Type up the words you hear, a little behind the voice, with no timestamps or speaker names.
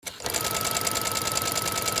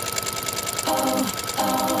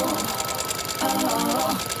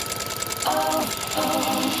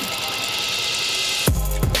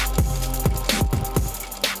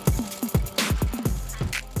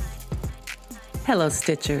Hello,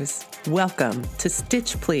 Stitchers. Welcome to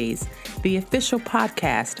Stitch Please, the official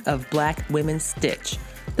podcast of Black Women Stitch,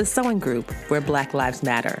 the sewing group where Black Lives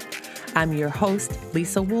Matter. I'm your host,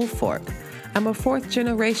 Lisa Woolfork. I'm a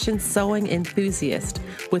fourth-generation sewing enthusiast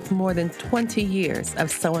with more than 20 years of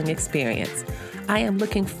sewing experience. I am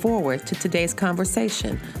looking forward to today's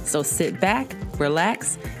conversation, so sit back,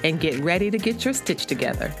 relax, and get ready to get your stitch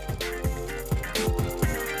together.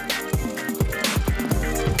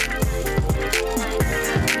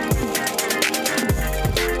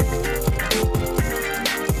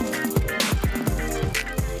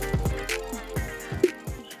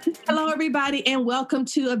 Everybody, and welcome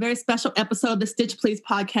to a very special episode of the Stitch Please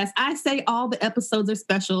podcast. I say all the episodes are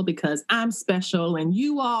special because I'm special, and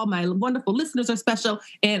you all, my wonderful listeners, are special,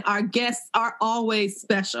 and our guests are always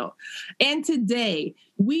special. And today,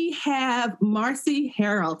 we have Marcy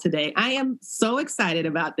Harrell today. I am so excited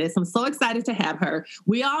about this. I'm so excited to have her.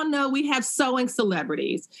 We all know we have sewing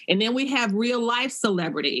celebrities, and then we have real life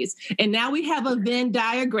celebrities. And now we have a Venn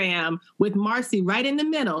diagram with Marcy right in the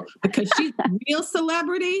middle because she's a real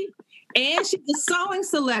celebrity and she's a sewing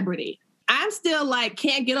celebrity. I'm still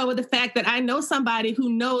can't get over the fact that I know somebody who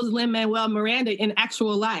knows Lin-Manuel Miranda in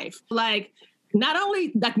actual life. Not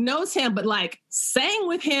only knows him, but sang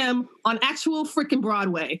with him on actual freaking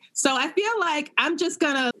Broadway. So I feel like I'm just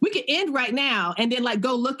we can end right now and then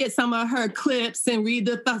go look at some of her clips and read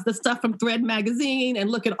the stuff from Thread magazine and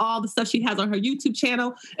look at all the stuff she has on her YouTube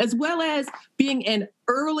channel, as well as being an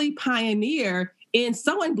early pioneer in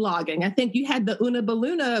sewing blogging. I think you had the Una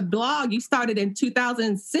Baluna blog you started in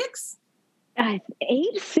 2006?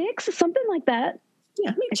 6, something like that.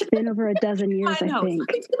 Yeah, it's been over a dozen years, I think. Let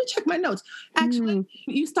me check my notes. Actually,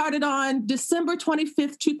 you started on December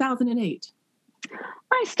 25th, 2008.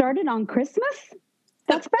 I started on Christmas?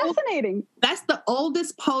 That's fascinating. That's the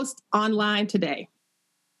oldest post online today.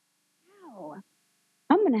 Wow.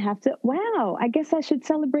 I'm going to have to, I guess I should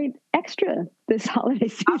celebrate extra this holiday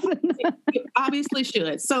season. You obviously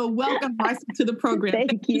should. So welcome, Marcy, to the program.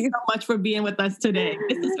 Thank you so much for being with us today.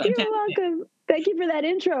 This is fantastic. You're welcome. Thank you for that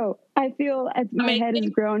intro. I feel my head has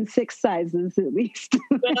grown 6 sizes at least.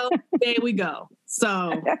 Well, there we go.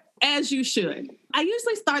 So, as you should. I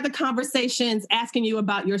usually start the conversations asking you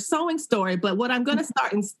about your sewing story, but what I'm going to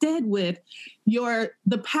start instead with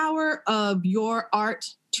the power of your art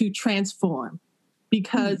to transform.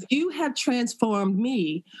 Because you have transformed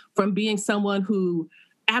me from being someone who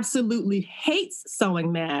absolutely hates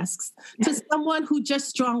sewing masks to someone who just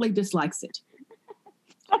strongly dislikes it.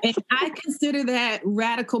 And I consider that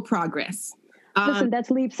radical progress. Listen, that's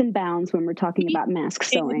leaps and bounds when we're talking about mask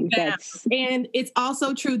sewing. And it's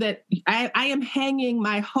also true that I am hanging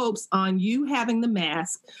my hopes on you having the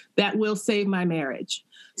mask that will save my marriage.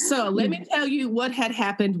 So let me tell you what had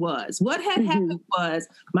happened was. What had happened was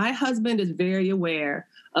my husband is very aware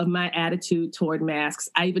of my attitude toward masks.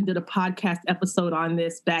 I even did a podcast episode on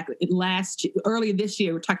this early this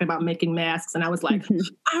year. We're talking about making masks. And I was like,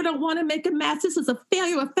 I don't want to make a mask. This is a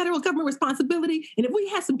failure of federal government responsibility. And if we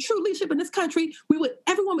had some true leadership in this country,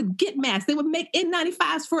 everyone would get masks. They would make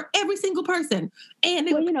N95s for every single person. And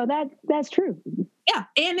that's true. Yeah,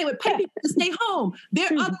 and they would pay people to stay home. There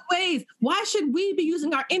are other ways. Why should we be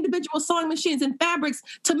using our individual sewing machines and fabrics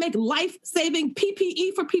to make life-saving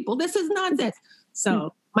PPE for people? This is nonsense.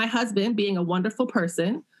 So my husband, being a wonderful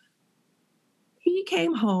person, he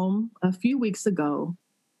came home a few weeks ago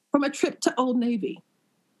from a trip to Old Navy.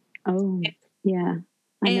 Oh, yeah.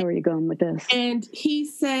 I know where you're going with this. And he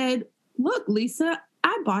said, look, Lisa,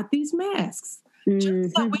 I bought these masks.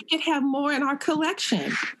 Just so we could have more in our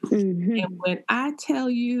collection. And when I tell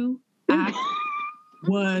you, I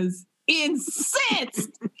was incensed.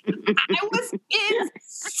 The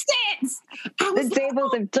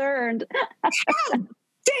tables have turned. How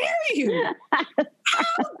dare you? How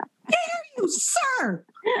dare you, sir?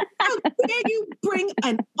 How dare you bring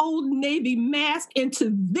an Old Navy mask into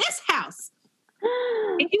this house?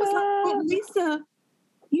 And he was like, well, Lisa,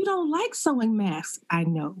 you don't like sewing masks, I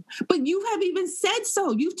know. But you have even said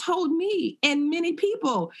so. You've told me and many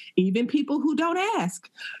people, even people who don't ask.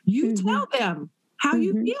 You tell them how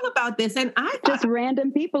you feel about this. And I thought, just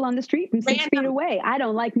random people on the street from 6 feet away. I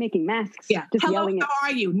don't like making masks. Yeah. Just Hello, yelling how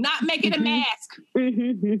are you? Not making a mask.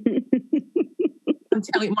 I'm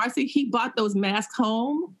telling you, Marcy, he bought those masks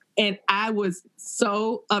home. And I was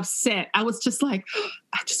so upset. I was just like,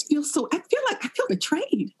 I feel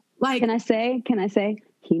betrayed. Can I say?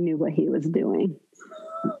 He knew what he was doing.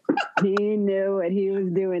 He knew what he was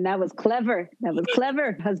doing. That was clever.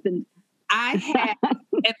 Husband. I had,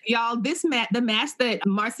 and y'all, the mask that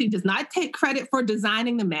Marcy does not take credit for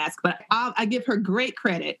designing the mask, but I give her great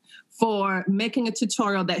credit for making a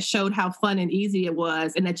tutorial that showed how fun and easy it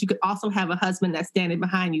was, and that you could also have a husband that's standing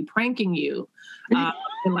behind you, pranking you, and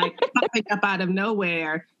like popping up out of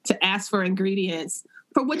nowhere to ask for ingredients,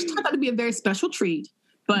 for which turned out to be a very special treat.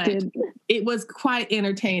 But it was quite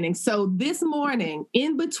entertaining. So this morning,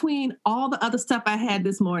 in between all the other stuff I had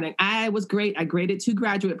this morning, I was great. I graded 2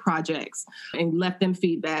 graduate projects and left them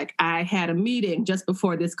feedback. I had a meeting just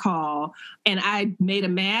before this call, and I made a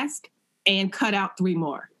mask and cut out 3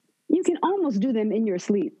 more. You can almost do them in your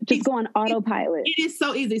sleep. Just go on autopilot. It is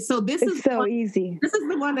so easy. So this is so easy. This is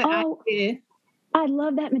the one that I did. I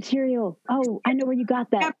love that material. Oh, I know where you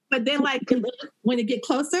got that. Yeah, but then, like, when it get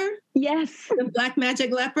closer, yes, the Black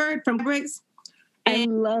Magic Leopard from Bricks. I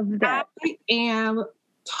love that. I am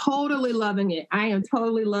totally loving it. I am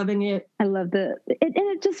totally loving it. I love and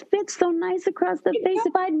it just fits so nice across the face.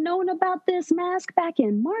 If I'd known about this mask back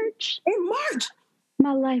in March,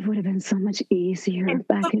 my life would have been so much easier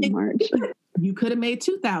back in March. You could have made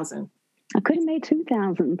 2,000. I could have made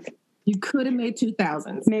 2,000. You could have made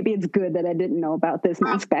 2,000. Maybe it's good that I didn't know about this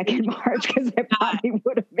mask back in March, because I probably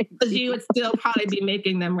would have made. Because you would still probably be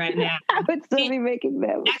making them right now. I would still be making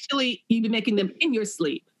them. Actually, you'd be making them in your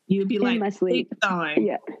sleep. You'd be like, in my sleep.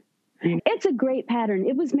 Yeah. It's a great pattern.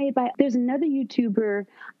 It was made by, there's another YouTuber,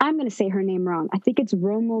 I'm going to say her name wrong. I think it's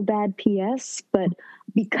Romaldad PS, but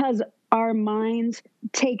because our minds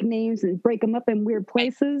take names and break them up in weird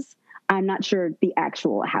places, I'm not sure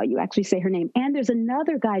how you actually say her name. And there's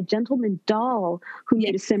another guy, Gentleman Doll, who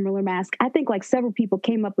made a similar mask. I think like several people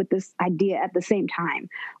came up with this idea at the same time,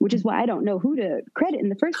 which is why I don't know who to credit in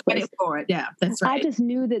the first place. Credit for it. Yeah, that's right. I just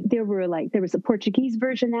knew that there was a Portuguese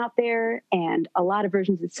version out there and a lot of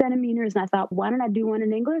versions in centimeters. And I thought, why don't I do one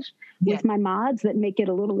in English with my mods that make it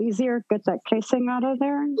a little easier? Get that casing out of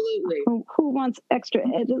there. Absolutely. Who wants extra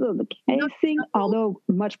edges of the casing? Although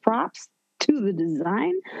much props to the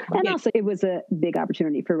design. And also it was a big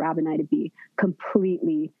opportunity for Rob and I to be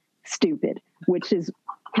completely stupid, which is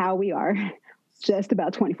how we are just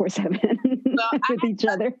about 24/7 with each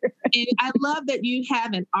other. And I love that you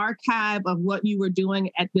have an archive of what you were doing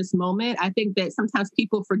at this moment. I think that sometimes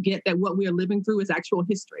people forget that what we are living through is actual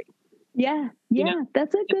history. Yeah.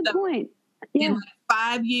 That's a good point. Yeah. In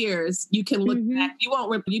 5 years, you can look back.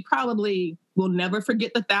 You probably will never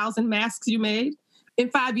forget the 1,000 masks you made. In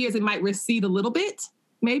 5 years, it might recede a little bit,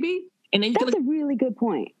 maybe. And then That's a really good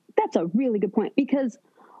point. That's a really good point, because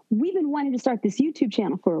we've been wanting to start this YouTube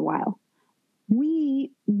channel for a while.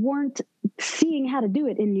 We weren't seeing how to do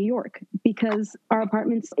it in New York because our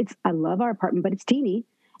apartments, I love our apartment, but it's teeny.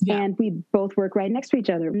 Yeah. And we both work right next to each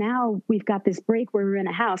other. Now we've got this break where we're in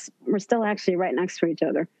a house. We're still actually right next to each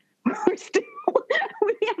other. We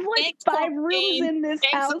have like 5 rooms in this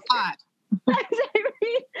house.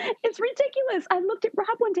 It's ridiculous. I looked at Rob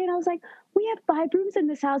one day and I was like, we have 5 rooms in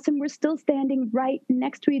this house and we're still standing right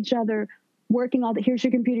next to each other, working here's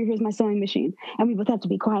your computer, here's my sewing machine. And we both have to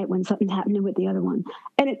be quiet when something's happening with the other one.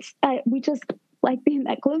 And we just like being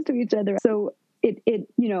that close to each other. So it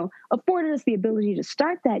afforded us the ability to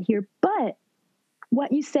start that here. But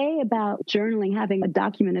what you say about journaling, having a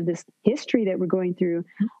document of this history that we're going through,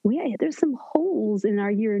 there's some holes in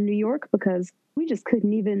our year in New York because we just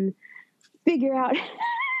couldn't even figure out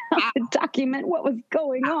how to document what was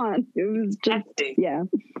going on. It was just,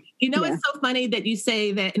 It's so funny that you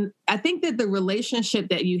say that. And I think that the relationship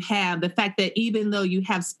that you have, the fact that even though you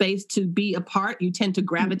have space to be apart, you tend to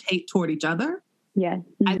gravitate toward each other. Yeah.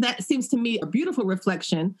 That seems to me a beautiful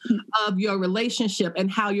reflection of your relationship and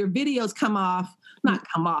how your videos not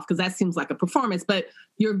come off because that seems like a performance, but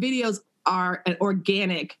your videos are an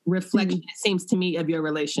organic reflection, it seems to me, of your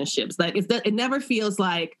relationships. Like it never feels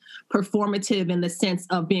like performative in the sense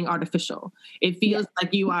of being artificial. It feels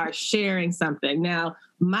like you are sharing something. Now,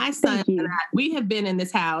 my son and I, we have been in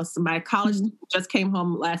this house. My college student just came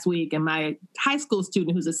home last week, and my high school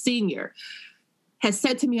student, who's a senior, has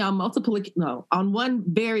said to me on one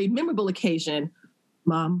very memorable occasion,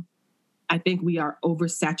 "Mom, I think we are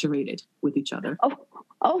oversaturated with each other."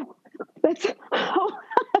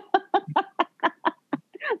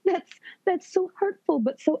 That's so hurtful,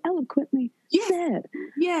 but so eloquently said.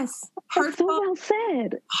 Yes. Hurtful, so well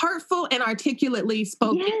said. Hurtful and articulately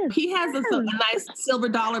spoken. Yes. He has a nice silver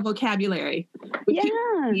dollar vocabulary. Which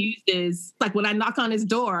he uses, like when I knock on his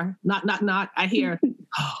door, knock, knock, knock, I hear,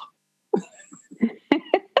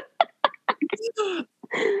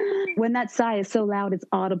 When that sigh is so loud, it's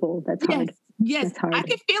audible. That's hard. Yes. That's hard. I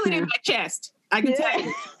can feel it in my chest. I can tell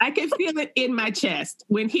you. I can feel it in my chest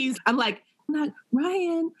when I'm like,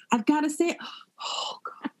 Ryan, I've got to say, oh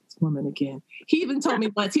God, this woman again. He even told me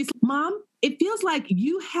once, he's like, Mom, it feels like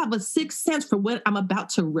you have a sixth sense for when I'm about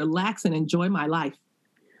to relax and enjoy my life.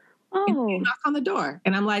 And you Oh, knock on the door.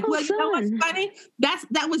 And I'm like, well, you know what's son. funny?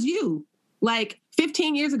 That was you like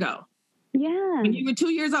 15 years ago Yeah. when you were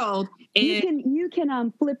 2 years old. You And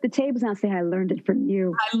can flip the tables and say, I learned it from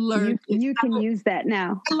you. I learned You can use that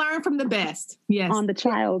now I learned from the best. Yes. on the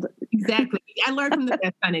child. Exactly. I learned from the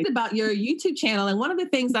best, honey. About your YouTube channel. And one of the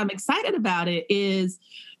things I'm excited about it is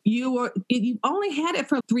you only had it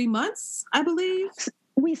for 3 months, I believe.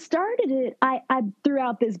 We started it. I threw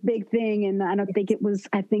out this big thing, and I think it was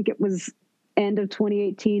end of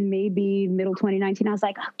 2018, maybe middle 2019. I was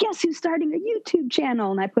like, guess who's starting a YouTube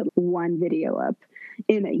channel? And I put one video up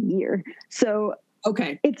in a year. So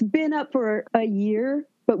Okay. it's been up for a year,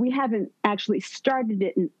 but we haven't actually started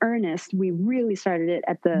it in earnest. We really started it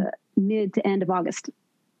at the mid to end of August,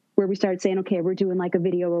 where we started saying, okay, we're doing like a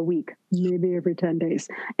video a week, maybe every 10 days.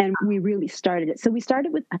 And we really started it. So we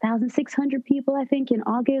started with 1,600 people, I think, in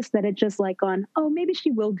August that had just like gone, oh, maybe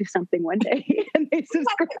she will do something one day. And they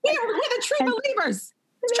subscribed. We're the true believers.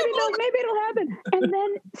 Maybe it'll happen. And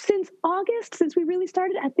then since August, since we really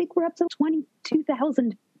started, I think we're up to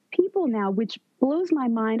 22,000 people now, which blows my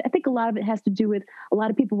mind. I think a lot of it has to do with a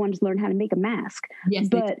lot of people wanted to learn how to make a mask. Yes.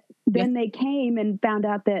 But then they came and found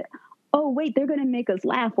out that, oh, wait, they're going to make us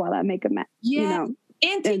laugh while I make a mask. Yeah. You know?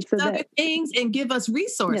 And teach us other things and give us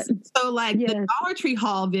resources. Yeah. So like the Dollar Tree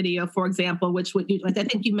haul video, for example, which I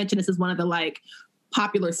think you mentioned this is one of the like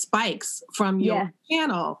popular spikes from your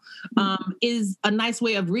channel, is a nice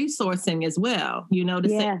way of resourcing as well. You know, to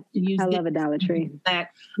say, I love a Dollar Tree. That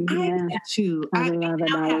I get too. I love a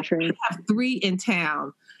Dollar Tree. I have 3 in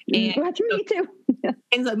town. And me too.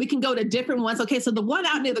 And so we can go to different ones. Okay, so the one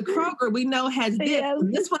out near the Kroger we know has this. Yeah.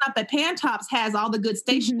 This one up at Pantops has all the good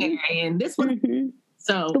stationery, and this one.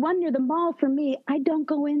 So the one near the mall for me, I don't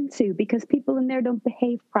go into because people in there don't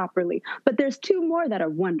behave properly. But there's 2 more that are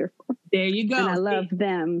wonderful. There you go. And I love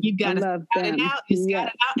them. You got to scout it out. You scout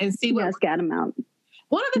it out and see what. Scout them out.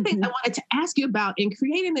 One of the things I wanted to ask you about in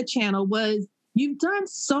creating the channel was you've done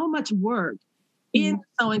so much work in the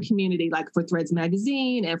sewing community, like for Threads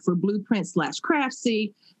Magazine and for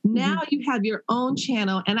Blueprint/Craftsy. Now you have your own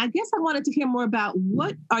channel. And I guess I wanted to hear more about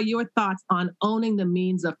what are your thoughts on owning the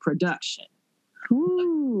means of production?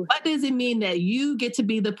 Ooh. What does it mean that you get to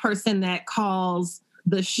be the person that calls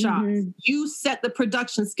the shots? You set the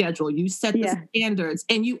production schedule, you set the standards,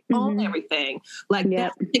 and you own everything. Like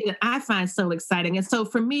that's the thing that I find so exciting. And so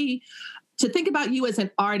for me, to think about you as an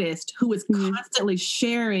artist who is constantly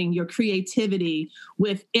sharing your creativity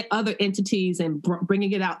with other entities and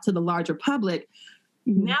bringing it out to the larger public,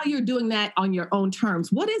 now you're doing that on your own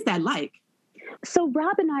terms. What is that like? So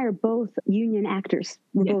Rob and I are both union actors.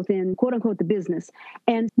 We're both in, quote unquote, the business.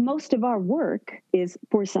 And most of our work is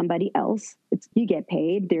for somebody else. You get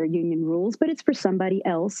paid, there are union rules, but it's for somebody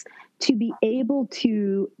else. To be able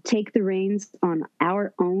to take the reins on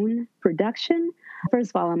our own production, first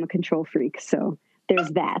of all, I'm a control freak. So there's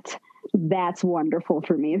that. That's wonderful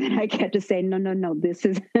for me that I get to say, no, this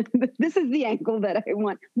is this is the angle that I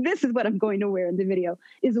want. This is what I'm going to wear in the video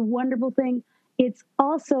is a wonderful thing. It's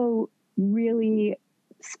also really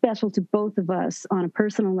special to both of us on a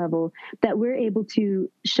personal level that we're able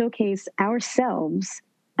to showcase ourselves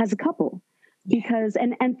as a couple because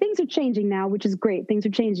and things are changing now, which is great. Things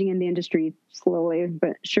are changing in the industry slowly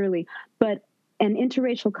but surely, but an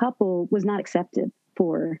interracial couple was not accepted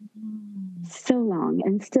for so long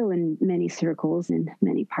and still in many circles in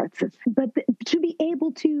many parts of but to be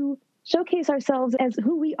able to showcase ourselves as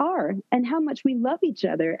who we are and how much we love each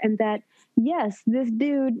other. And that, yes, this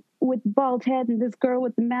dude with the bald head and this girl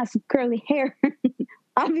with the massive curly hair,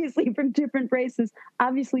 obviously from different races,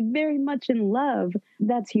 obviously very much in love.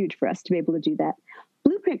 That's huge for us to be able to do that.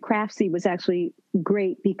 Blueprint Craftsy was actually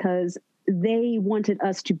great because they wanted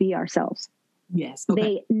us to be ourselves. Yes. Okay.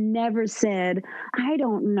 They never said, I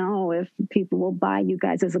don't know if people will buy you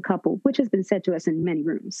guys as a couple, which has been said to us in many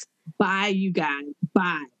rooms. Buy you guys.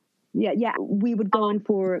 Buy. Yeah. We would go in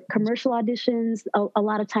for commercial auditions. A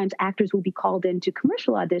lot of times actors will be called into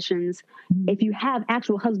commercial auditions. If you have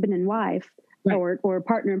actual husband and wife or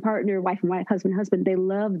partner and partner, wife and wife, husband, husband, they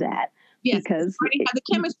love that. Yes, because you already have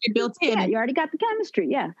the chemistry built in. Yeah, you already got the chemistry.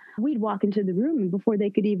 Yeah. We'd walk into the room and before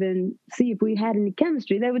they could even see if we had any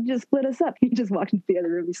chemistry, they would just split us up. You just walk into the other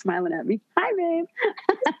room, he's smiling at me. Hi, babe.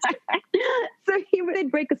 So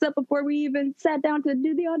they'd break us up before we even sat down to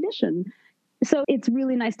do the audition. So it's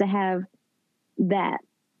really nice to have that.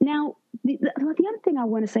 Now, the other thing I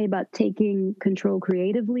want to say about taking control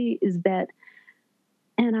creatively is that,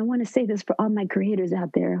 and I want to say this for all my creators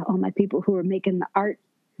out there, all my people who are making the art,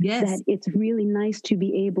 that it's really nice to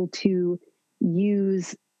be able to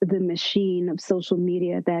use the machine of social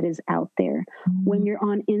media that is out there. When you're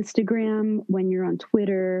on Instagram, when you're on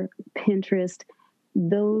Twitter, Pinterest,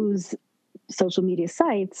 those social media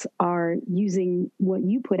sites are using what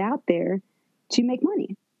you put out there to make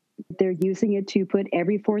money. They're using it to put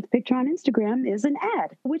every fourth picture on Instagram is an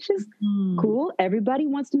ad, which is cool. Everybody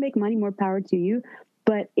wants to make money, more power to you.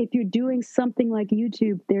 But if you're doing something like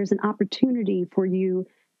YouTube, there's an opportunity for you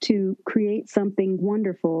to create something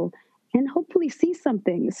wonderful and hopefully see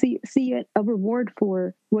a reward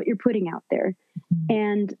for what you're putting out there.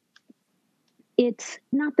 And it's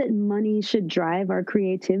not that money should drive our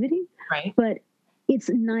creativity, right? But it's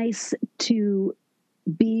nice to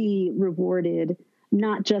be rewarded,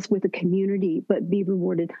 not just with a community, but be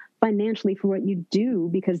rewarded financially for what you do.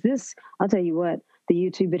 Because I'll tell you what, the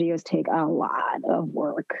YouTube videos take a lot of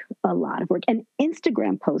work. And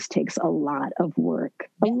Instagram post takes a lot of work,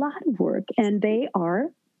 and they are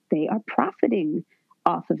profiting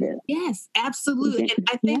off of it. Yes, absolutely. And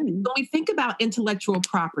I think when we think about intellectual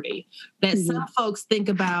property, that some folks think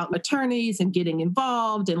about attorneys and getting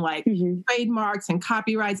involved and like trademarks and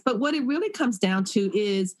copyrights. But what it really comes down to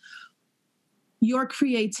is your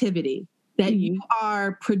creativity that you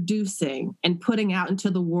are producing and putting out into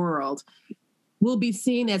the world will be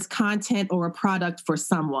seen as content or a product for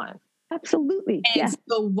someone. Absolutely. And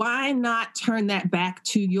so why not turn that back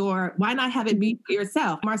to why not have it be for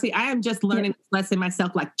yourself? Marcy, I am just learning this lesson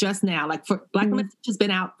myself, like just now, like for Black Women Stitch has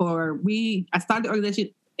been out I started the organization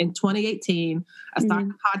in 2018. I started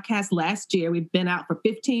the podcast last year. We've been out for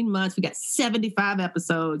 15 months. We got 75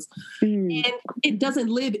 episodes and it doesn't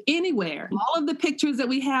live anywhere. All of the pictures that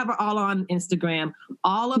we have are all on Instagram.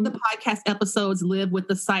 All of the podcast episodes live with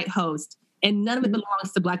the site host. And none of it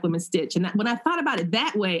belongs to Black Women Stitch. And when I thought about it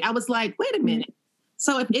that way, I was like, wait a minute.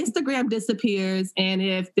 So if Instagram disappears and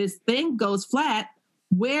if this thing goes flat,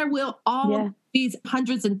 where will all of these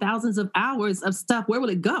hundreds and thousands of hours of stuff, where will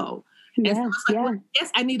it go? And so I was like, well,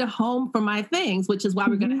 yes, I need a home for my things, which is why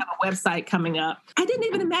we're going to have a website coming up. I didn't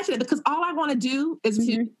even imagine it because all I want to do is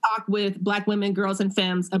to talk with Black women, girls, and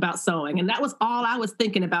femmes about sewing. And that was all I was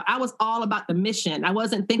thinking about. I was all about the mission. I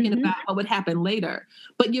wasn't thinking about what would happen later.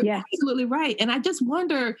 But you're absolutely right. And I just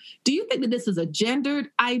wonder, do you think that this is a gendered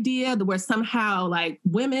idea where somehow like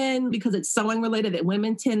women, because it's sewing related, that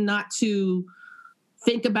women tend not to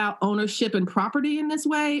think about ownership and property in this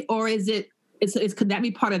way? Or is it, could that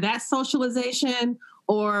be part of that socialization,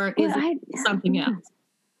 or is it something else?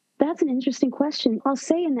 That's an interesting question. I'll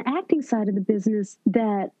say in the acting side of the business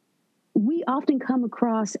that we often come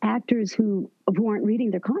across actors who aren't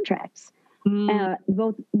reading their contracts.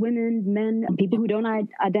 Both women, men, people who don't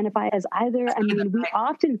identify as either. I mean, we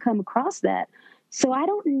often come across that. So I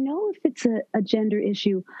don't know if it's a gender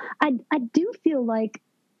issue. I do feel like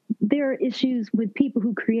there are issues with people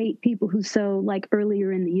who create, people who sew, like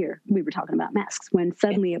earlier in the year, we were talking about masks, when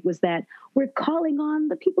suddenly it was that we're calling on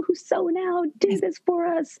the people who sew now, do this for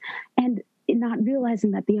us. And not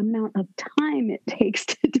realizing that the amount of time it takes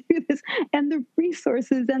to do this and the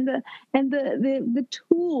resources and the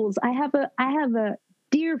tools. I have a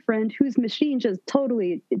dear friend whose machine just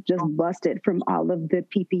busted from all of the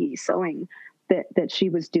PPE sewing that she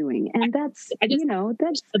was doing. And that's hard.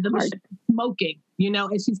 Smoking,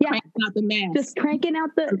 and she's cranking out the mask. Just cranking out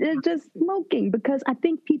just smoking, because I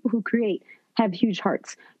think people who create have huge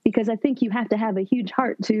hearts, because I think you have to have a huge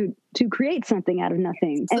heart to create something out of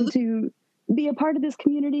nothing. Absolutely. And to be a part of this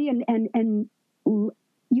community and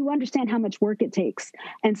you understand how much work it takes.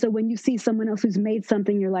 And so when you see someone else who's made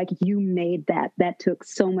something, you're like, you made that. That took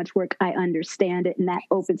so much work. I understand it. And that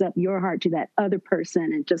opens up your heart to that other person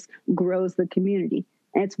and just grows the community.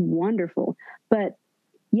 And it's wonderful. But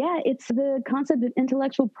yeah, it's the concept of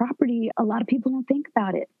intellectual property. A lot of people don't think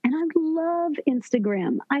about it. And I love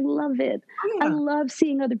Instagram. I love it. Yeah. I love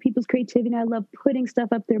seeing other people's creativity. I love putting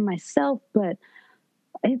stuff up there myself, but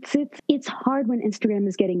it's hard when Instagram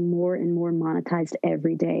is getting more and more monetized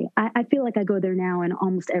every day. I feel like I go there now and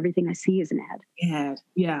almost everything I see is an ad.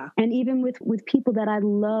 Yeah. And even with people that I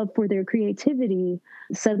love for their creativity,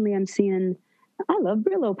 suddenly I'm seeing, I love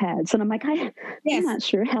Brillo pads. And I'm like, I'm not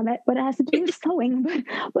sure what it has to do with sewing,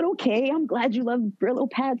 but okay, I'm glad you love Brillo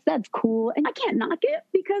pads. That's cool. And I can't knock it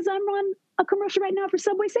because I'm on a commercial right now for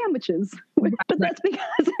Subway sandwiches. But that's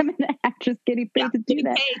because I'm an actress getting paid to do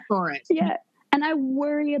that. Paid for it. Yeah. And I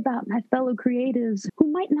worry about my fellow creatives who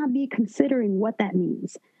might not be considering what that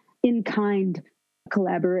means. In-kind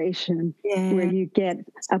collaboration, where you get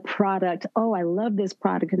a product. Oh, I love this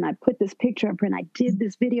product, and I put this picture up, and I did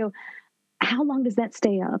this video. How long does that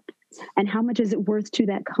stay up? And how much is it worth to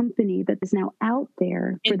that company that is now out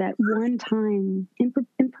there for that one time in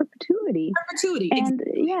perpetuity? perpetuity. Perpetuity. And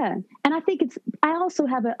yeah, and I think I also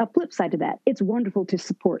have a flip side to that. It's wonderful to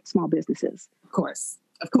support small businesses. Of course.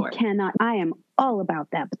 I am all about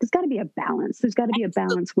that, but there's got to be a balance. There's got to be a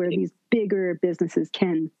balance where these bigger businesses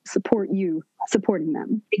can support you, supporting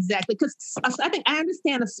them. Exactly. Because I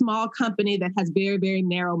understand a small company that has very, very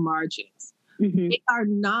narrow margins. Mm-hmm. They are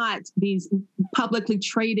not these publicly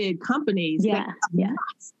traded companies that have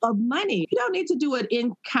lots of money. You don't need to do an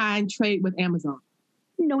in-kind trade with Amazon.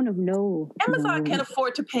 No. Amazon can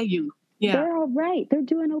afford to pay you. Yeah. They're all right. They're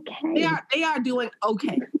doing okay. They are doing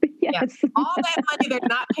okay. Yes. Yeah. All that money they're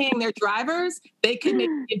not paying their drivers, they can make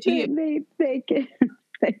it to you. They can.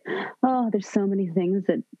 Oh, there's so many things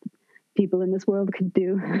that people in this world could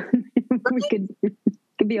do. We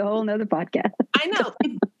could be a whole nother podcast. I know.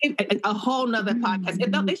 A whole nother podcast.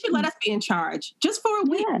 They should let us be in charge just for a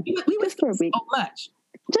week. Yeah, we would for a week. So much.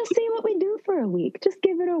 Just see what we do for a week. Just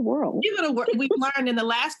give it a whirl. We've learned in the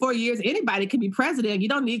last 4 years, anybody can be president. You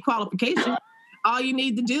don't need qualifications. All you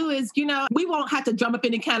need to do is, we won't have to drum up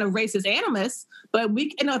any kind of racist animus, but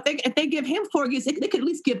if they give him 4 years, they could at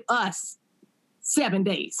least give us 7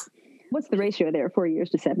 days. What's the ratio there? 4 years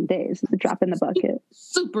to 7 days? The drop in the bucket.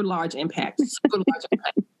 Super large impact.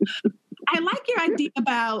 I like your idea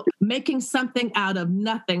about making something out of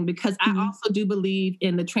nothing, because I also do believe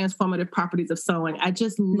in the transformative properties of sewing. I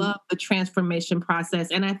just love the transformation process.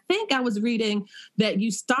 And I think I was reading that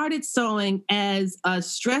you started sewing as a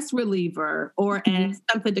stress reliever or as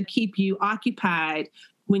something to keep you occupied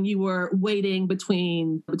when you were waiting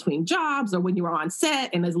between jobs or when you were on set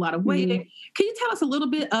and there's a lot of waiting. Can you tell us a little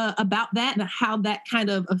bit about that and how that kind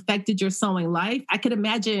of affected your sewing life? I could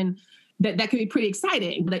imagine that could be pretty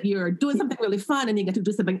exciting, that you're doing something really fun and you get to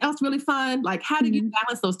do something else really fun. Like, how did you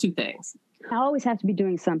balance those two things? I always have to be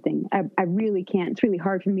doing something. I really can't. It's really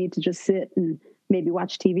hard for me to just sit and maybe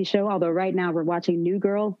watch a TV show. Although right now we're watching New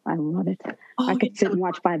Girl. I love it. I could sit and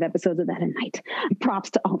watch 5 episodes of that a night.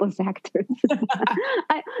 Props to all those actors.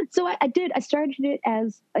 I started it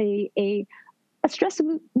as a stress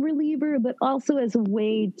reliever, but also as a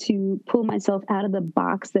way to pull myself out of the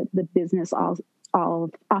box that the business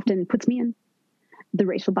often puts me in, the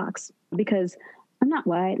racial box, because I'm not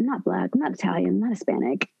white, I'm not Black, I'm not Italian, I'm not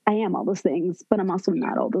Hispanic. I am all those things, but I'm also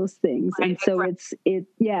not all those things. Right, and so it's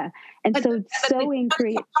sewing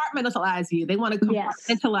creates compartmentalize you. They want to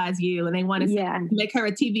compartmentalize you, and they want to say, make her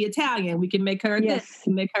a TV Italian. We can make her this,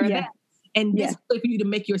 make her that, and this way for you to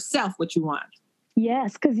make yourself what you want.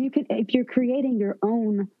 Yes, because you could, if you're creating your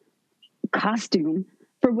own costume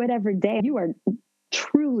for whatever day, you are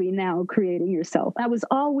truly now creating yourself. I was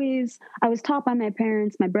taught by my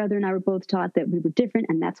parents. My brother and I were both taught that we were different,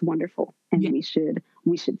 and that's wonderful, and we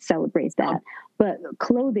should celebrate that. But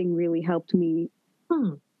clothing really helped me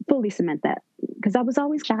fully cement that, because I was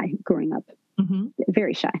always shy growing up.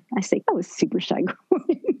 Very shy. I was super shy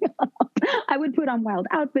growing up. I would put on wild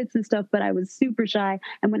outfits and stuff, but I was super shy.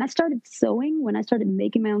 And when I started sewing, when I started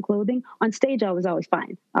making my own clothing, on stage, I was always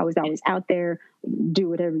fine. I was always out there, do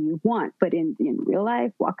whatever you want. But in real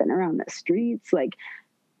life, walking around the streets, like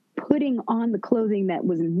putting on the clothing that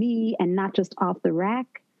was me and not just off the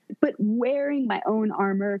rack, but wearing my own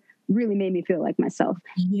armor really made me feel like myself.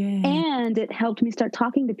 Yeah. And it helped me start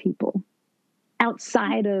talking to people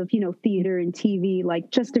outside of, theater and TV, like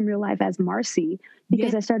just in real life as Marcy,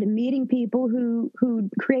 because I started meeting people who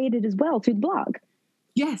created as well through the blog.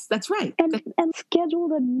 Yes, that's right. And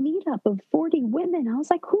scheduled a meetup of 40 women. I was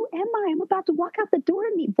like, who am I? I'm about to walk out the door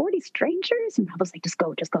and meet 40 strangers. And I was like, just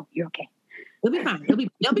go. You're okay. They'll be fine. They'll be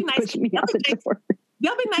nice.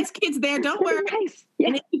 There'll be nice kids there. Don't worry. Nice. Yeah,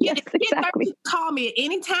 and if you get exactly. thirsty, call me at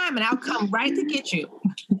any time and I'll come right to get you.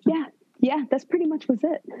 Yeah, that's pretty much was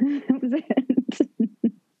it. That was it.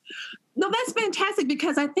 No, that's fantastic,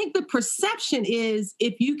 because I think the perception is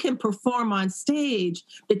if you can perform on stage,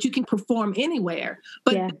 that you can perform anywhere.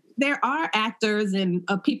 But there are actors and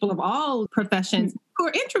people of all professions who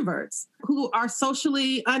are introverts, who are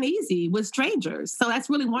socially uneasy with strangers. So that's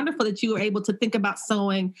really wonderful that you were able to think about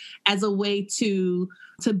sewing as a way to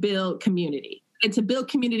build community. And to build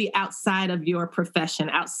community outside of your profession,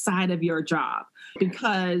 outside of your job,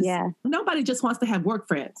 because nobody just wants to have work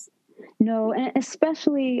friends. No, and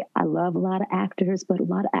especially, I love a lot of actors, but a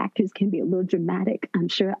lot of actors can be a little dramatic. I'm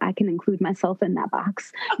sure I can include myself in that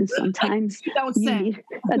box. And sometimes you need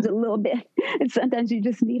a little bit. And sometimes you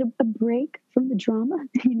just need a break from the drama.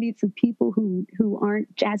 You need some people who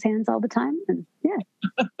aren't jazz hands all the time. And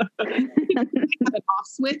an off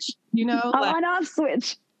switch, an off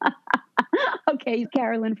switch. Okay,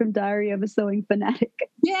 Carolyn from Diary of a Sewing Fanatic.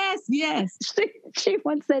 Yes. She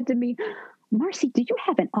once said to me, Marcy, do you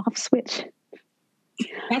have an off switch?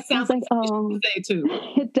 That sounds like, like something oh, you say too.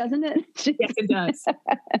 it doesn't it? Yes, it does.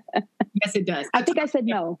 Yes, it does. I think I said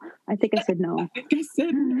no. I think I said no.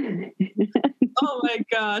 Oh my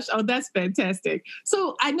gosh. Oh, that's fantastic.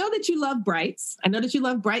 So I know that you love brights. I know that you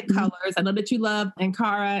love bright colors. I know that you love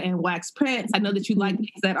Ankara and wax prints. I know that you like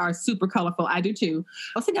things that are super colorful. I do too.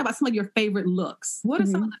 I was thinking about some of your favorite looks. What are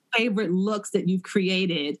some of the favorite looks that you've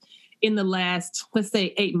created in the last, let's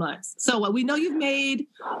say, 8 months? So we know you've made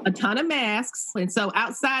a ton of masks. And so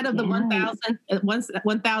outside of the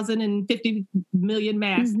 1,050 million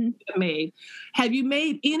masks you've made, have you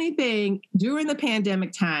made anything during the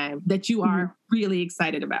pandemic time that you are really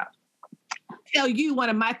excited about? Tell you one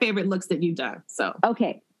of my favorite looks that you've done. So,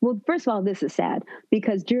 okay. Well, first of all, this is sad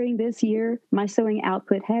because during this year, my sewing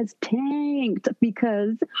output has tanked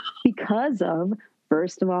because of,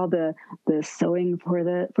 first of all, the sewing for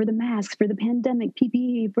the masks, for the pandemic,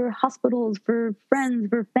 PPE, for hospitals, for friends,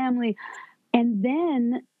 for family. And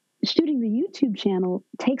then shooting the YouTube channel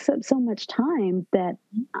takes up so much time that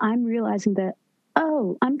I'm realizing that,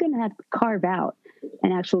 I'm going to have to carve out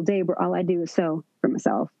an actual day where all I do is sew for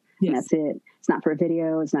myself. Yes. And that's it. It's not for a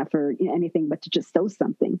video. It's not for anything but to just sew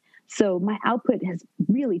something. So my output has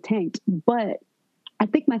really tanked. But I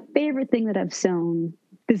think my favorite thing that I've sewn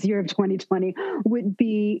this year of 2020 would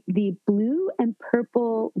be the blue and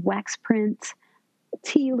purple wax print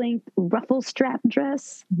T-length ruffle strap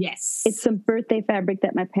dress. Yes. It's some birthday fabric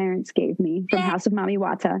that my parents gave me from House of Mami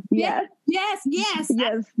Wata. Yeah. Yes.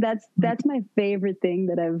 That's my favorite thing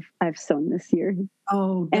that I've sewn this year.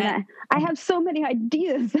 Oh, and I have so many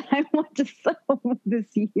ideas that I want to sew this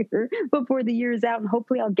year before the year is out, and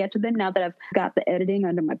hopefully I'll get to them now that I've got the editing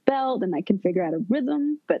under my belt and I can figure out a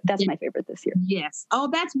rhythm. But that's my favorite this year. Yes. Oh,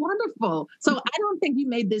 that's wonderful. So I don't think you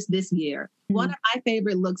made this year. One of my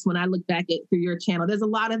favorite looks when I look back through your channel, there's a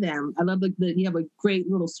lot of them. I love you have a great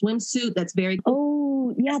little swimsuit that's very cool. Oh,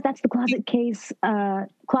 yeah, that's the closet case,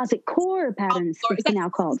 closet core patterns. It's now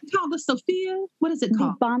called. It's called the Sophia. What is it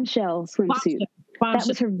called? The bombshell swimsuit. That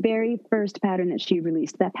was her very first pattern that she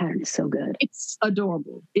released. That pattern is so good. It's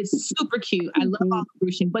adorable. It's super cute. I love all the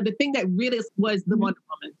ruching. But the thing that really was the Wonder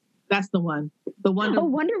Woman. That's the one. The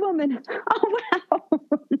Wonder Woman. Oh, wow.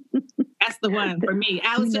 That's the one for me.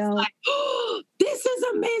 I was just like, oh, this is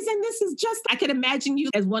amazing. This is just, I can imagine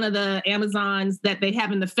you as one of the Amazons that they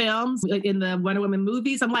have in the films, in the Wonder Woman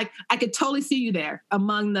movies. I'm like, I could totally see you there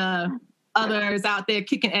among the others out there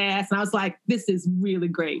kicking ass. And I was like, this is really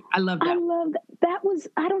great. I love that. I love that. That was,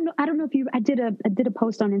 I don't know if I did a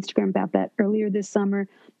post on Instagram about that earlier this summer,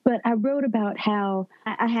 but I wrote about how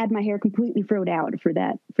I had my hair completely froed out for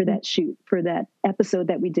that shoot, for that episode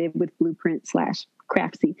that we did with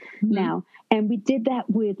Blueprint/Craftsy now. And we did that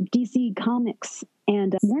with DC Comics,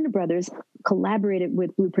 and Warner Brothers collaborated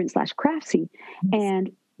with Blueprint/Craftsy.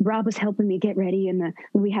 And Rob was helping me get ready, and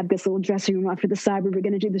we had this little dressing room off to the side where we were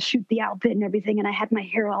going to shoot the outfit and everything. And I had my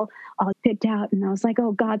hair all picked out, and I was like,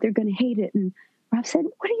 "Oh God, they're going to hate it." And Rob said,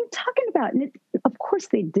 "What are you talking about?" And of course,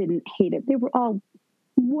 they didn't hate it. They were all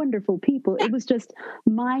wonderful people. It was just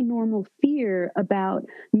my normal fear about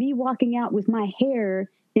me walking out with my hair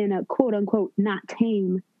in a quote unquote not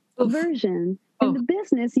tame version, and the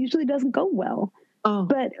business usually doesn't go well.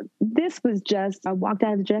 But this was just, I walked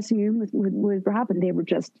out of the dressing room with Rob, and they were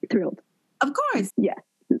just thrilled. Of course. Yeah.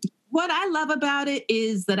 What I love about it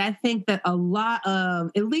is that I think that a lot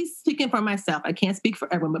of, at least speaking for myself, I can't speak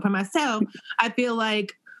for everyone, but for myself, I feel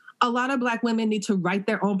like a lot of Black women need to write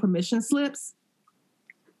their own permission slips.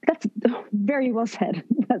 That's very well said.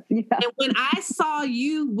 And when I saw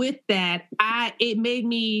you with that, it made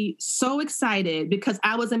me so excited because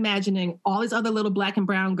I was imagining all these other little Black and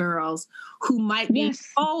brown girls who might be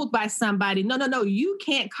told by somebody, no, you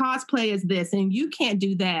can't cosplay as this and you can't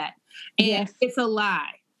do that. And it's a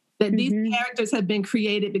lie that these characters have been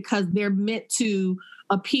created because they're meant to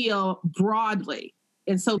appeal broadly.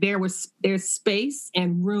 And so there's space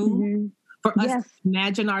and room for us to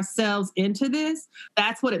imagine ourselves into this.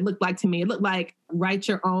 That's what it looked like to me. It looked like write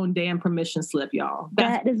your own damn permission slip, y'all.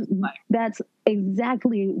 That's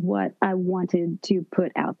exactly what I wanted to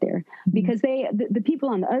put out there, because the people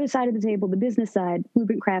on the other side of the table, the business side,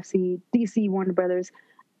 Blueprint Craftsy, DC, Warner Brothers,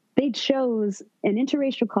 they chose an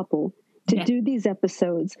interracial couple to do these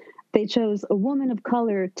episodes. They chose a woman of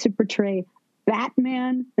color to portray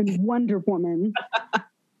Batman and Wonder Woman.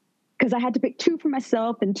 Because I had to pick 2 for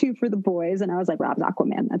myself and 2 for the boys, and I was like, Rob's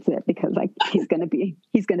Aquaman. That's it, because he's gonna be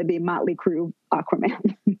Motley Crue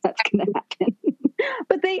Aquaman. That's gonna happen.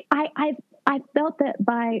 But I felt that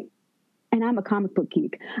by, and I'm a comic book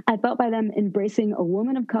geek, I felt by them embracing a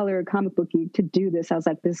woman of color, comic book geek, to do this, I was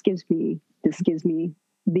like, this gives me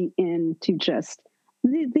the in to just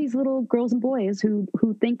these little girls and boys who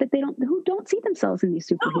think that who don't see themselves in these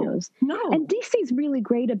superheroes. No. And DC's really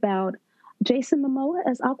great about Jason Momoa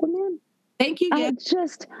as Aquaman. Thank you.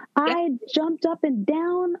 I jumped up and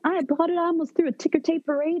down. I applauded. I almost threw a ticker tape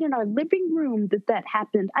parade in our living room that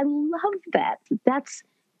happened. I love that. That's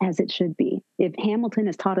as it should be. If Hamilton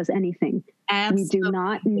has taught us anything, Absolutely. we do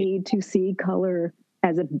not need to see color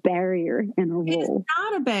as a barrier in a role. It's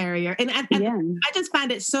not a barrier. And I just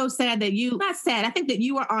find it so sad that not sad, I think that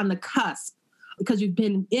you are on the cusp because you've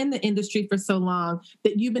been in the industry for so long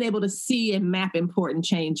that you've been able to see and map important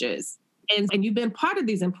changes. And you've been part of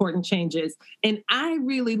these important changes. And I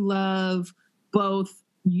really love both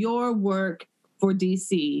your work for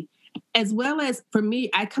DC, as well as for me,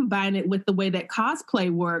 I combine it with the way that cosplay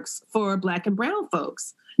works for Black and brown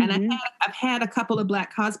folks. And I've had a couple of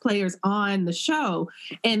Black cosplayers on the show,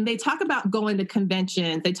 and they talk about going to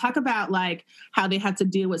conventions. They talk about like how they have to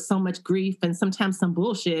deal with so much grief and sometimes some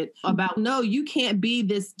bullshit about, no, you can't be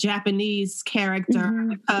this Japanese character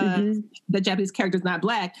because the Japanese character is not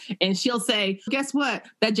Black. And she'll say, guess what?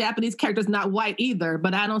 That Japanese character is not white either,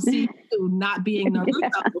 but I don't see you not being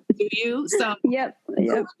Naruto, do you? So yep.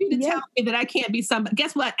 You to tell me that I can't be somebody.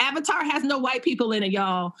 Guess what? Avatar has no white people in it,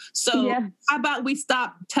 y'all. So how about we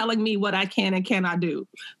stop telling me what I can and cannot do?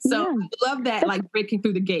 So I love that, like breaking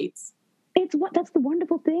through the gates. That's the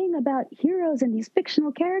wonderful thing about heroes and these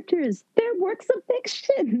fictional characters. They're works of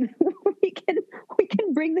fiction. we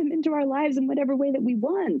can bring them into our lives in whatever way that we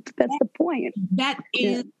want. That's the point. That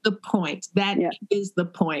is the point. That is the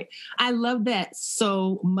point. I love that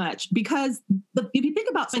so much because if you think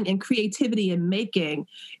about something in creativity and making,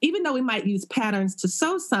 even though we might use patterns to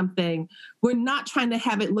sew something, we're not trying to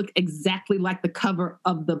have it look exactly like the cover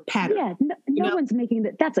of the pattern. Yeah, no one's making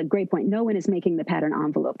that. That's a great point. No one is making the pattern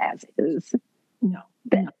envelope as is. No.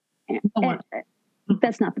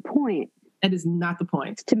 That's not the point. That is not the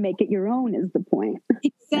point. To make it your own is the point.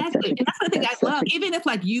 Exactly. And that's the thing I love. Even if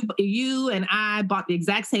like you and I bought the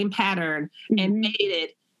exact same pattern and made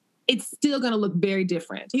it, it's still going to look very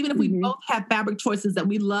different. Even if we both have fabric choices that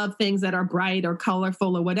we love, things that are bright or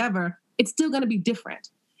colorful or whatever, it's still going to be different.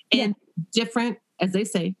 And different, as they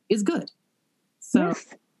say, is good. So yes,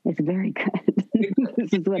 it's very good.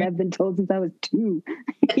 This is what I've been told since I was 2.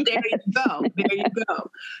 There you go. There you go.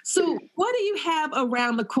 So what do you have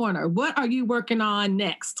around the corner? What are you working on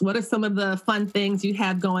next? What are some of the fun things you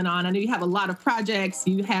have going on? I know you have a lot of projects.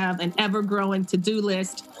 You have an ever-growing to-do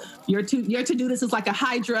list. Your to-do list is like a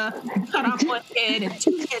hydra. You cut off one head and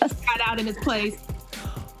 2 heads cut out in its place.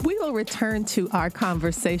 We will return to our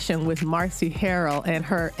conversation with Marcy Harrell and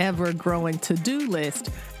her ever-growing to-do list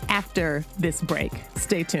after this break.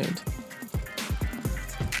 Stay tuned.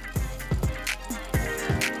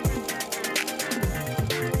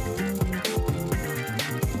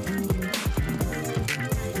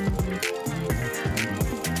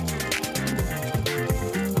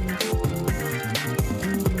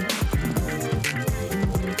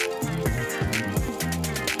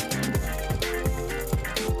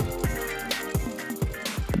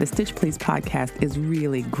 The Stitch Please podcast is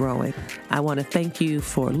really growing. I want to thank you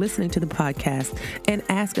for listening to the podcast and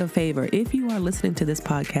ask a favor. If you are listening to this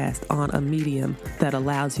podcast on a medium that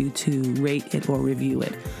allows you to rate it or review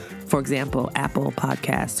it, for example, Apple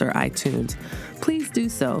Podcasts or iTunes, please do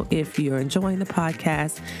so. If you're enjoying the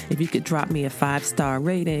podcast, if you could drop me a 5-star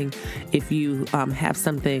rating, if you have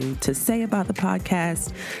something to say about the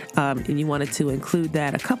podcast, and you wanted to include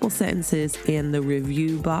that, a couple sentences in the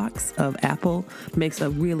review box of Apple makes a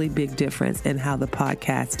really big difference in how the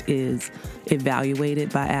podcast is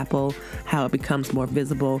evaluated by Apple, how it becomes more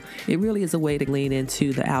visible. It really is a way to lean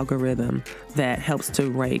into the algorithm that helps to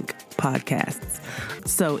rank podcasts.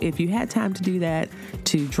 So if you had time to do that,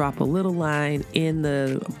 to drop a little line in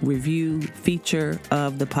the review feature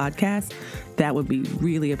of the podcast, that would be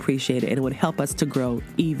really appreciated, and it would help us to grow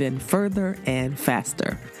even further and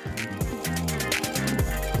faster.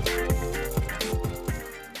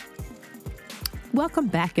 Welcome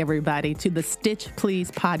back, everybody, to the Stitch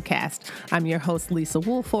Please podcast. I'm your host, Lisa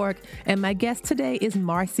Woolfork, and my guest today is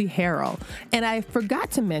Marcy Harrell. And I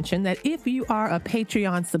forgot to mention that if you are a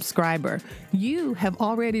Patreon subscriber, you have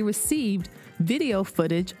already received video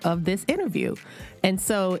footage of this interview. And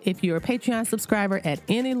so if you're a Patreon subscriber at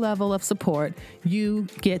any level of support, you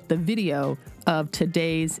get the video of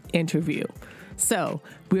today's interview. So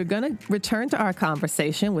we're going to return to our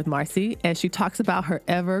conversation with Marcy as she talks about her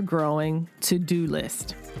ever-growing to-do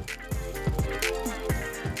list.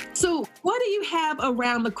 So What do you have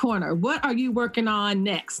around the corner? What are you working on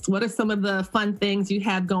next? What are some of the fun things you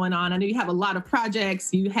have going on? I know you have a lot of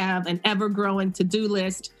projects. You have an ever-growing to-do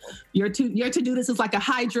list. Your to-do list is like a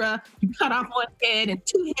hydra. You cut off one head and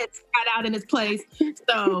two heads spread out in its place.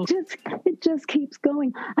 So it just keeps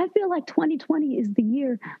going. I feel like 2020 is the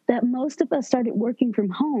year that most of us started working from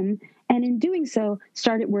home, and in doing so,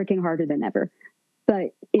 started working harder than ever.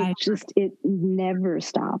 But it never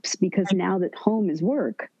stops, because now that home is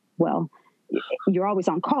work, well, you're always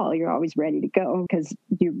on call. You're always ready to go because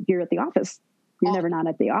you're at the office. You're never not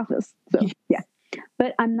at the office. So yeah,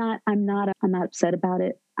 but I'm not upset about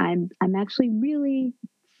it. I'm actually really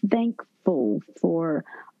thankful for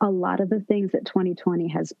a lot of the things that 2020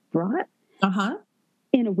 has brought.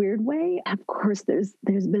 In a weird way. Of course, there's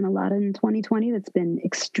been a lot in 2020 that's been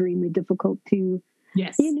extremely difficult to.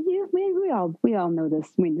 Yes. We all know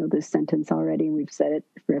this. We know this sentence already, and we've said it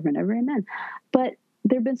forever and ever, amen. But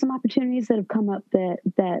there have been some opportunities that have come up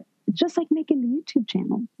that just like making the YouTube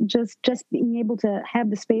channel, just being able to have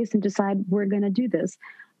the space and decide we're going to do this.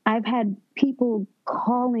 I've had people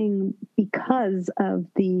calling because of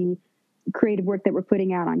the creative work that we're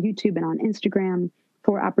putting out on YouTube and on Instagram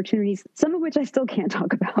for opportunities, some of which I still can't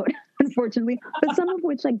talk about, unfortunately, but some of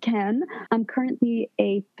which I can. I'm currently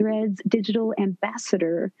a Threads digital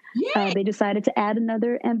ambassador. They decided to add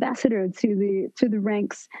another ambassador to the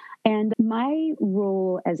ranks. And my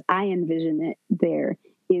role, as I envision it there,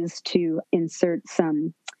 is to insert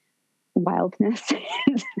some wildness.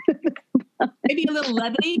 Maybe a little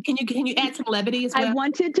levity. Can you add some levity as well? I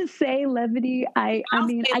wanted to say levity. I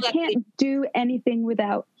mean, I can't do anything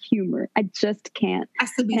without humor. I just can't.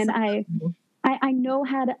 And I know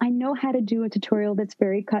how to do a tutorial that's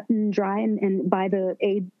very cut and dry and by the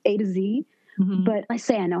A to Z. Mm-hmm. But I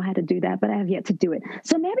say I know how to do that, but I have yet to do it.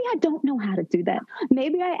 So maybe I don't know how to do that.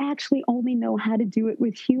 Maybe I actually only know how to do it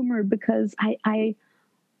with humor because I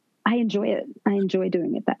enjoy it. I enjoy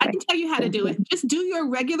doing it that way. I can tell you how to do it. Just do your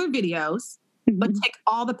regular videos, but take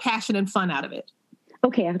all the passion and fun out of it.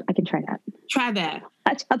 Okay, I can try that. Try that.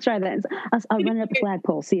 I'll try that. I'll run it up the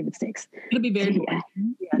flagpole, see if it sticks. It'll be very boring.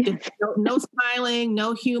 Yeah. No smiling,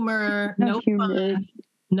 no humor, no humor. Fun,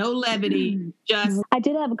 no levity. Just. I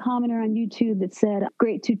did have a commenter on YouTube that said,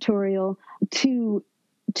 "Great tutorial. Too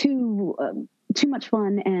much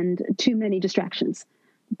fun and too many distractions.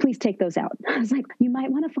 Please take those out." I was like, you might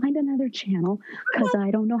want to find another channel because I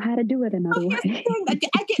don't know how to do it another way. I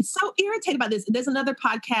get so irritated about this. There's another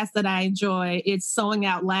podcast that I enjoy. It's Sewing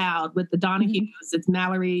Out Loud with the Donahues. It's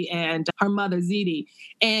Mallory and her mother, Zeddy.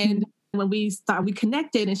 And when we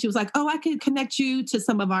connected and she was like, "Oh, I could connect you to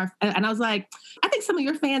some of our," and I was like, I think some of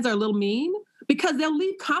your fans are a little mean because they'll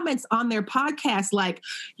leave comments on their podcast like,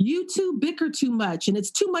 "You two bicker too much and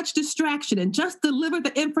it's too much distraction and just deliver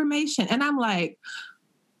the information." And I'm like,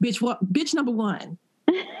 bitch, number one,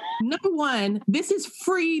 this is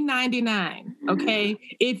free 99. Okay.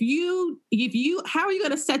 If you, how are you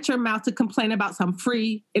going to set your mouth to complain about some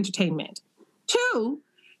free entertainment? 2,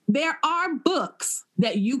 there are books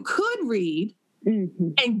that you could read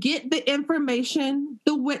and get the information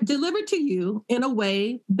delivered to you in a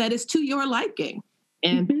way that is to your liking.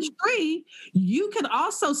 And 3, you can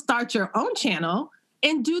also start your own channel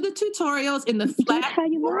and do the tutorials in the flat. How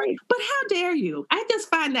you like. But how dare you? I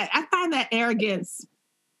find that arrogance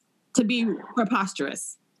to be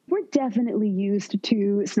preposterous. We're definitely used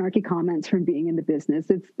to snarky comments from being in the business.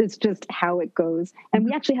 It's just how it goes. And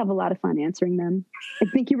we actually have a lot of fun answering them. I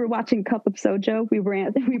think you were watching Cup of Sojo. We were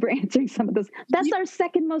answering some of those. That's our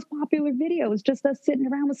second most popular video. It's just us sitting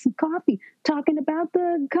around with some coffee, talking about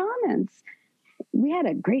the comments. We had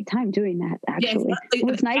a great time doing that, actually. Yes, it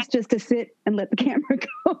was nice just to sit and let the camera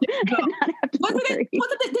go and not have to worry.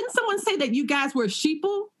 Didn't someone say that you guys were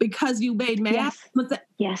sheeple because you made masks?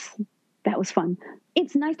 Yes, that was fun.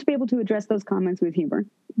 It's nice to be able to address those comments with humor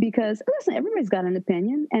because, listen, everybody's got an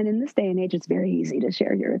opinion. And in this day and age, it's very easy to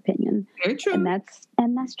share your opinion. Very true. And that's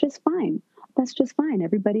just fine. That's just fine.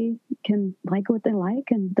 Everybody can like what they like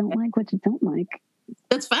and don't like what you don't like.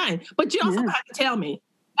 That's fine. But you also have to tell me.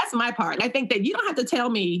 That's my part. I think that you don't have to tell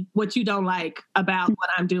me what you don't like about what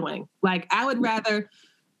I'm doing. Like, I would rather,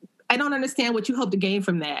 I don't understand what you hope to gain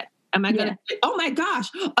from that. Am I going to, oh my gosh,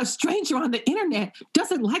 a stranger on the internet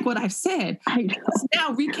doesn't like what I've said. I know. Let's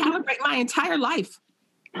now recalibrate my entire life.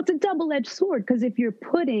 It's a double-edged sword because if you're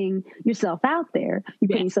putting yourself out there, you're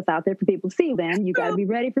putting yourself out there for people to see, then you got to be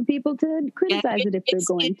ready for people to criticize it if they're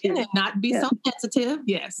going to. And not be so sensitive.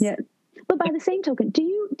 Yes. Yeah. But by the same token, do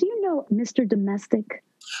you know Mr. Domestic?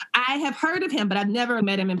 I have heard of him, but I've never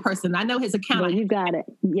met him in person. I know his account. Well, you got it.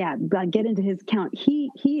 Yeah, get into his account.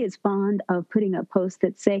 He is fond of putting up posts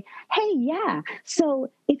that say, "Hey, yeah. So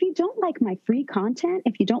if you don't like my free content,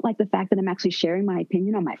 if you don't like the fact that I'm actually sharing my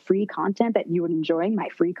opinion on my free content, that you are enjoying my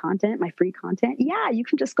free content, yeah, you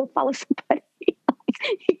can just go follow somebody."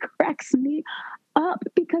 He cracks me up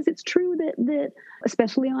because it's true that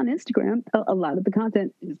especially on Instagram, a lot of the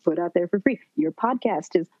content is put out there for free. Your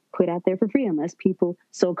podcast is put out there for free unless people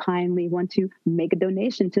so kindly want to make a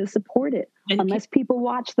donation to support it. Unless people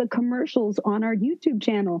watch the commercials on our YouTube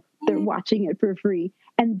channel, they're watching it for free.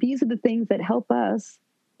 And these are the things that help us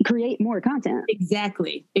create more content.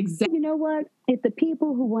 Exactly. You know what? If the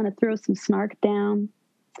people who want to throw some snark down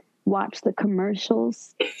watch the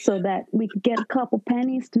commercials so that we could get a couple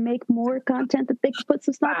pennies to make more content that they could put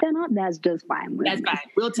some snark down on, that's just fine with me. Fine.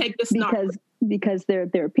 We'll take the snark. Because there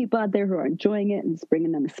are people out there who are enjoying it and it's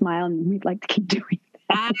bringing them a smile, and we'd like to keep doing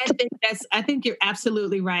that. I think you're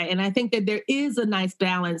absolutely right. And I think that there is a nice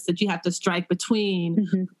balance that you have to strike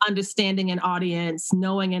between understanding an audience,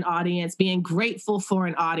 knowing an audience, being grateful for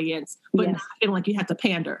an audience, but not feeling like you have to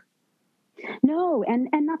pander. No, and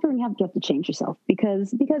not feeling you have to change yourself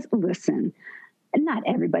because listen, not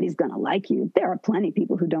everybody's gonna like you. There are plenty of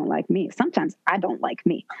people who don't like me. Sometimes I don't like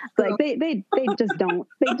me. Like they just don't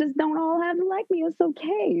all have to like me. It's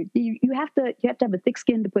okay. You have to have a thick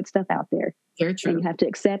skin to put stuff out there. Very true. And you have to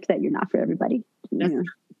accept that you're not for everybody.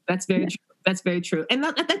 That's very true. That's very true. And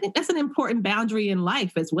I think that's an important boundary in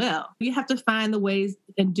life as well. You have to find the ways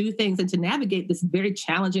and do things and to navigate this very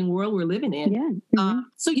challenging world we're living in. Yeah.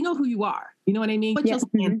 So you know who you are. You know what I mean? What you'll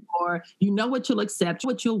stand for. You know what you'll accept,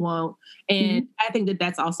 what you'll want. And I think that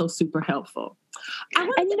that's also super helpful.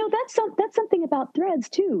 That's something about Threads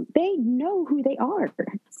too. They know who they are.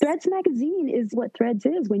 Threads magazine is what Threads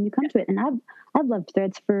is when you come to it. And I've loved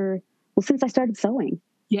Threads since I started sewing.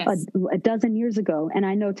 Yes. A dozen years ago. And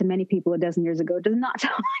I know to many people a dozen years ago does not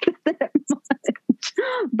sound like that much.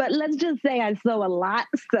 But let's just say I sew a lot.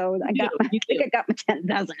 So I think I got my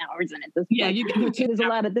 10,000 hours in it this point. There's a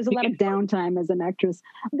lot of downtime as an actress.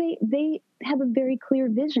 They have a very clear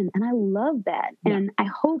vision and I love that. Yeah. And I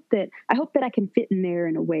hope that I can fit in there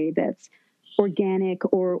in a way that's organic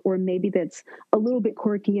or maybe that's a little bit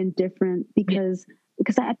quirky and different because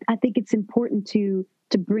I think it's important to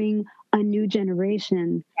bring a new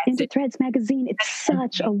generation into Threads magazine. It's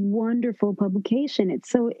such a wonderful publication. It's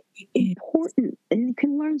so important and you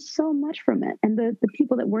can learn so much from it. And the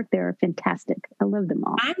people that work there are fantastic. I love them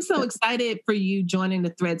all. I'm so excited for you joining the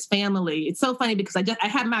Threads family. It's so funny because I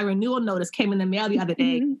had my renewal notice came in the mail the other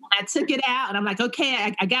day. I took it out and I'm like,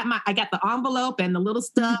 okay, I got the envelope and the little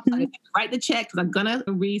stuff. I write the check because I'm gonna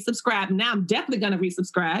resubscribe. Now I'm definitely gonna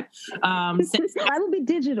resubscribe. I will be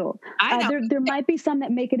digital. There might be some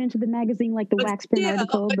that make it into the magazine, like the wax print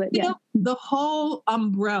article, but the whole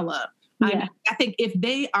umbrella. Yeah. I think if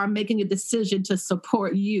they are making a decision to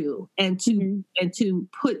support you and to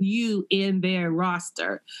put you in their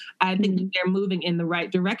roster, I think that they're moving in the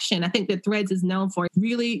right direction. I think that Threads is known for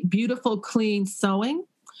really beautiful, clean sewing.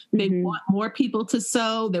 They want more people to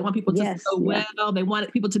sew. They want people to sew well. They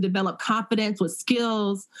want people to develop confidence with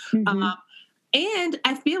skills. And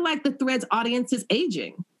I feel like the Threads audience is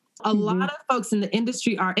aging. A lot of folks in the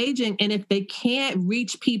industry are aging, and if they can't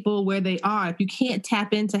reach people where they are, if you can't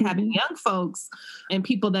tap into having young folks and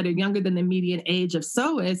people that are younger than the median age of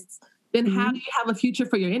sewists, then how do you have a future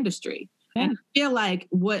for your industry? Yeah. And I feel like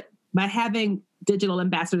by having digital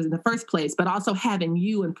ambassadors in the first place, but also having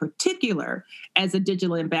you in particular as a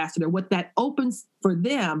digital ambassador, what that opens for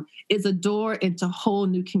them is a door into whole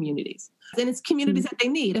new communities. And it's communities that they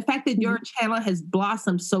need. The fact that your channel has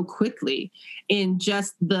blossomed so quickly in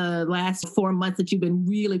just the last 4 months that you've been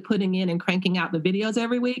really putting in and cranking out the videos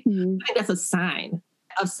every week, I think that's a sign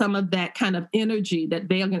of some of that kind of energy that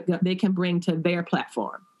they can bring to their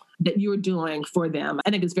platform that you're doing for them. I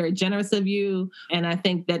think it's very generous of you. And I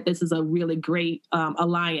think that this is a really great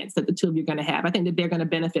alliance that the two of you are going to have. I think that they're going to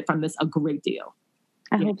benefit from this a great deal.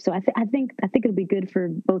 I hope so. I think it'll be good for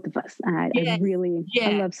both of us. I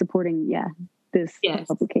love supporting this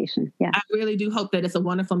publication. Yeah, I really do hope that it's a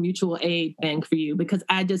wonderful mutual aid thing for you because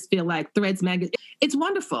I just feel like Threads magazine, it's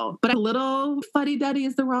wonderful, but a little fuddy-duddy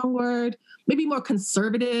is the wrong word. Maybe more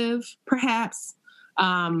conservative, perhaps.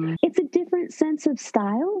 It's a different sense of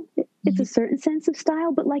style. It's a certain sense of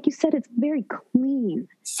style, but like you said, it's very clean.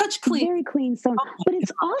 Very clean song. But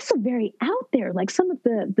it's also very out there. Like some of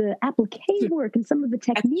the applique work and some of the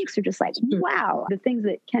techniques are just like, wow. The things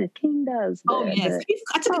that Kenneth King does.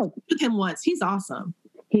 I took with him once. He's awesome.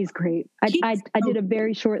 He's great. I did a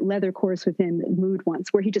very short leather course with him at Mood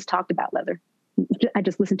once where he just talked about leather. I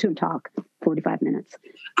just listened to him talk. 45 minutes.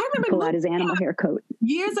 I remember pull out his animal hair coat.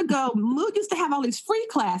 Years ago, Mood used to have all these free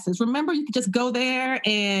classes. Remember, you could just go there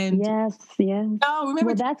and yes. Oh,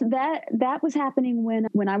 remember? Well, that was happening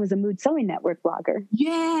when I was a Mood Sewing Network blogger.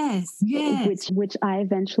 Yes. Which I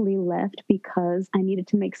eventually left because I needed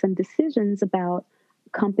to make some decisions about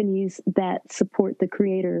companies that support the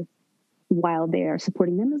creator while they are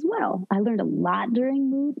supporting them as well. I learned a lot during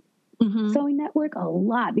Mood Sewing Network, a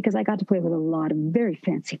lot, because I got to play with a lot of very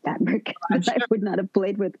fancy fabric that I would not have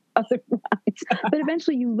played with otherwise. But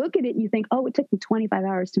eventually you look at it and you think, oh, it took me 25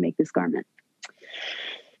 hours to make this garment.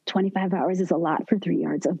 25 hours is a lot for 3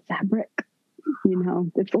 yards of fabric.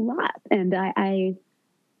 It's a lot. And I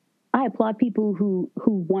applaud people who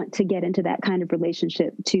want to get into that kind of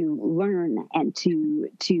relationship to learn and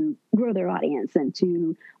to grow their audience and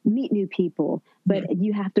to meet new people. But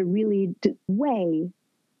you have to really weigh,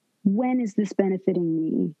 when is this benefiting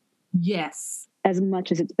me? Yes. As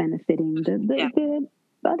much as it's benefiting the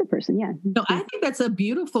other person. Yeah. No, I think that's a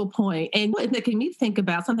beautiful point. And what's making me think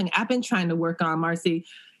about something I've been trying to work on, Marcy,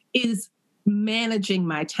 is managing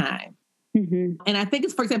my time. And I think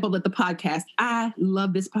it's, for example, with the podcast. I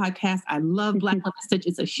love this podcast. I love Black Women Stitch.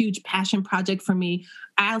 It's a huge passion project for me.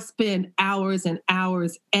 I'll spend hours and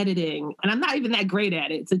hours editing, and I'm not even that great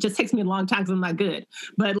at it. So it just takes me a long time because I'm not good.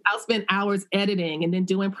 But I'll spend hours editing and then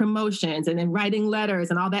doing promotions and then writing letters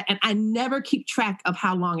and all that. And I never keep track of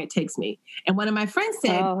how long it takes me. And one of my friends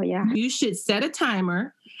said, you should set a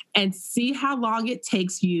timer and see how long it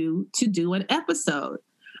takes you to do an episode.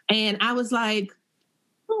 And I was like,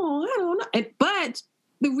 oh, I don't know. But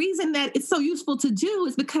the reason that it's so useful to do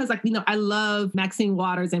is because, I love Maxine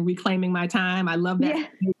Waters and Reclaiming My Time. I love that.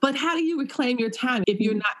 Yeah. But how do you reclaim your time if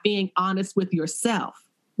you're not being honest with yourself?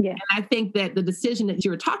 Yeah. And I think that the decision that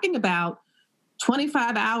you're talking about,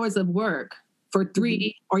 25 hours of work for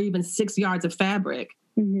 3 or even 6 yards of fabric,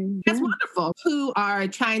 that's wonderful. Who are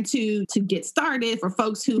trying to get started, for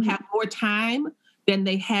folks who have more time than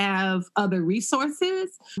they have other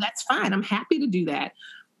resources, that's fine. I'm happy to do that.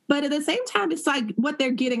 But at the same time, it's like what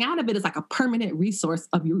they're getting out of it is like a permanent resource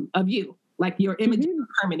of you. Like your image is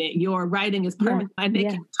permanent, your writing is permanent, and they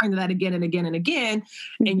can turn to that again and again and again.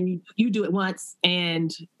 And you do it once,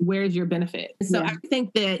 and where's your benefit? So I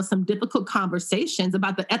think that some difficult conversations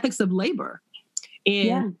about the ethics of labor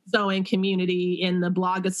in sewing community, in the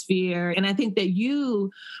blogosphere. And I think that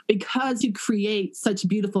you, because you create such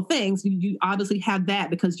beautiful things, you obviously have that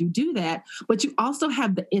because you do that, but you also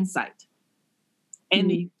have the insight and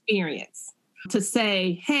the experience to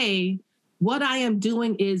say, hey, what I am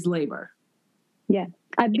doing is labor. Yeah.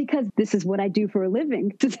 Because this is what I do for a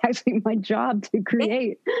living. It's actually my job to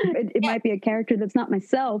create. It might be a character that's not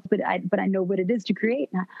myself, but I know what it is to create.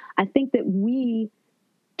 And I think that we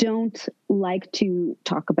don't like to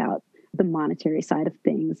talk about the monetary side of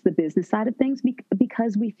things, the business side of things,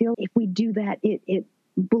 because we feel if we do that, it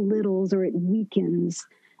belittles or it weakens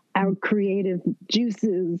our creative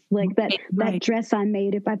juices. Like that dress I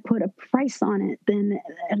made, if I put a price on it, then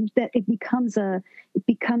that it becomes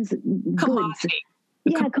commodity.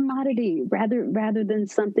 Yeah, commodity rather than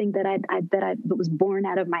something that was born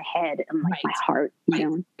out of my head and my heart.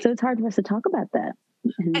 So it's hard for us to talk about that.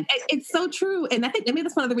 It's so true. And I think maybe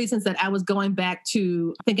that's one of the reasons that I was going back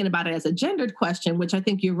to thinking about it as a gendered question, which I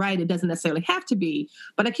think you're right. It doesn't necessarily have to be.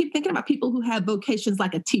 But I keep thinking about people who have vocations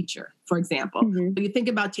like a teacher, for example. You think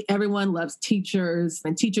about everyone loves teachers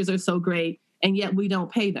and teachers are so great, and yet we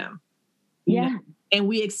don't pay them. You know? And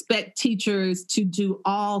we expect teachers to do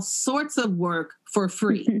all sorts of work for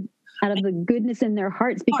free. Out of the goodness in their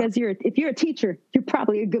hearts, because if you're a teacher, you're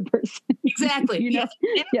probably a good person. Exactly.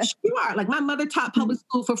 Yes. You are. Like my mother taught public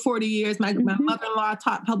school for 40 years. My mother-in-law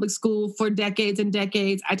taught public school for decades and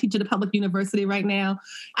decades. I teach at a public university right now.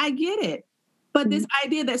 I get it. But this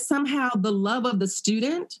idea that somehow the love of the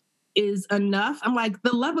student is enough. I'm like,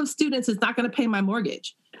 the love of students is not going to pay my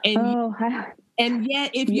mortgage. And yet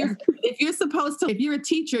if you're a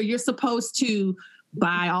teacher, you're supposed to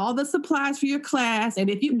buy all the supplies for your class. And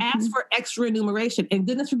if you ask for extra remuneration, and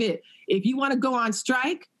goodness forbid, if you want to go on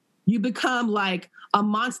strike, you become like a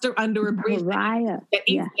monster under a bridge that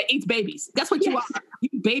eats babies. That's what you are.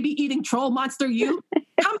 You baby-eating troll monster, you.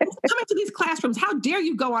 Come into these classrooms. How dare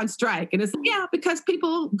you go on strike? And it's, because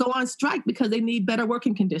people go on strike because they need better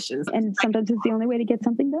working conditions. And sometimes it's the only way to get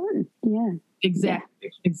something done. Yeah.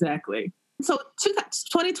 Exactly. So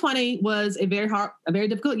 2020 was a very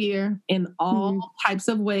difficult year in all types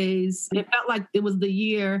of ways. It felt like it was the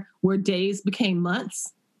year where days became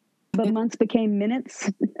months. But months became minutes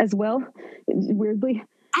as well, weirdly.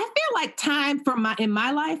 I feel like time in my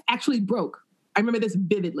life actually broke. I remember this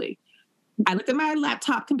vividly. I looked at my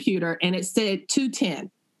laptop computer and it said 2:10.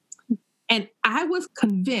 And I was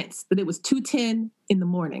convinced that it was 2:10 in the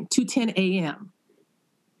morning, 2:10 a.m.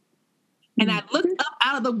 And I looked up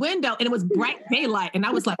out of the window and it was bright daylight. And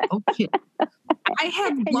I was like, oh shit. I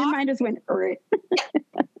have and your mind just went,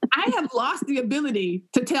 I have lost the ability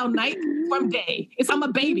to tell night from day. I'm a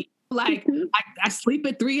baby. Like I sleep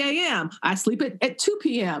at 3 a.m. I sleep at 2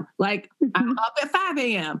 p.m. Like I'm up at 5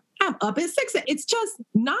 a.m. I'm up at 6 a.m. It's just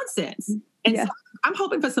nonsense. And so I'm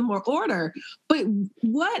hoping for some more order. But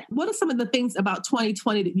what are some of the things about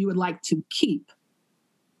 2020 that you would like to keep?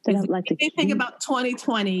 Anything about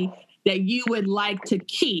 2020 that you would like to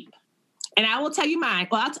keep? And I will tell you mine.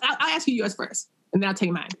 Well, I'll ask you yours first, and then I'll tell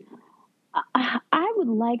you mine. I would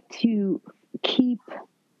like to keep,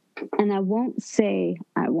 and I won't say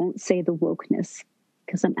the wokeness,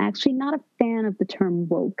 because I'm actually not a fan of the term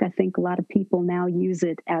woke. I think a lot of people now use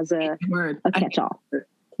it as a catch-all.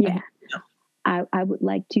 Yeah. I would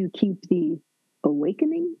like to keep the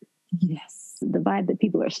awakening. Yes. The vibe that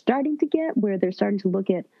people are starting to get, where they're starting to look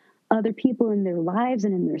at other people in their lives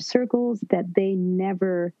and in their circles that they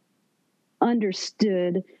never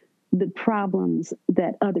understood the problems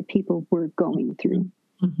that other people were going through.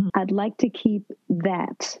 Mm-hmm. I'd like to keep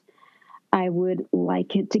that. I would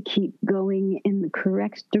like it to keep going in the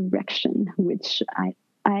correct direction, which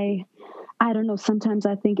I don't know. Sometimes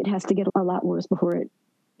I think it has to get a lot worse before it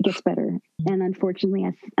gets better. And unfortunately,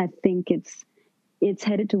 I think it's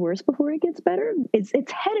headed to worse before it gets better. It's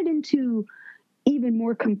headed into even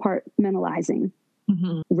more compartmentalizing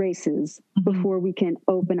races before we can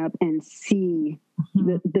open up and see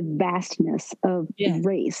the vastness of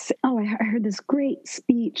race. Oh, I heard this great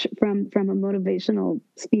speech from a motivational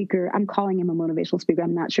speaker. I'm calling him a motivational speaker.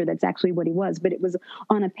 I'm not sure that's actually what he was, but it was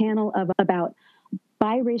on a panel about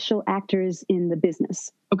biracial actors in the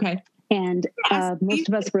business. Okay. And most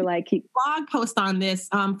of us were like... blog post on this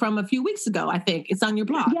from a few weeks ago, I think. It's on your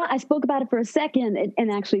blog. Yeah, I spoke about it for a second.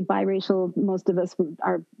 And actually, biracial, most of us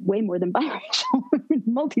are way more than biracial,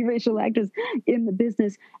 multiracial actors in the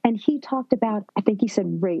business. And he talked about, I think he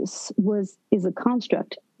said race is a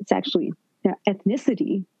construct. It's actually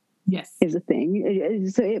ethnicity is a thing.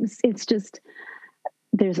 So it's just...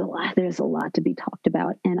 There's a lot to be talked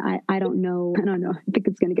about. And I don't know. I think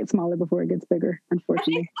it's going to get smaller before it gets bigger,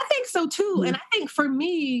 unfortunately. I think so too. Yeah. And I think for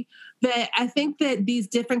me that these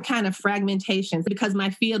different kind of fragmentations, because my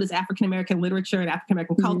field is African-American literature and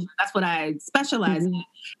African-American culture, that's what I specialize in.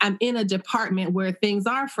 I'm in a department where things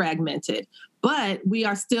are fragmented, but we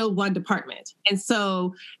are still one department. And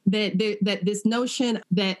so that this notion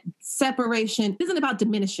that separation isn't about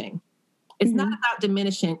diminishing. It's not about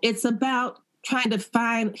diminishing. It's about trying to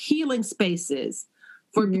find healing spaces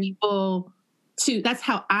for people that's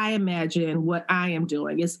how I imagine what I am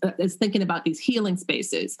doing is thinking about these healing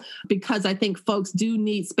spaces, because I think folks do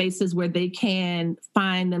need spaces where they can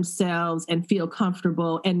find themselves and feel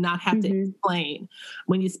comfortable and not have to explain.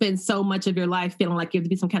 When you spend so much of your life feeling like you have to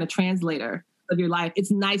be some kind of translator of your life,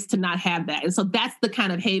 it's nice to not have that. And so that's the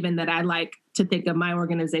kind of haven that I like to think of my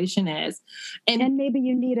organization as. And maybe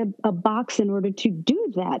you need a box in order to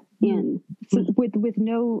do that with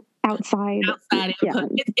no outside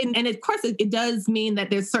input. And of course, it does mean that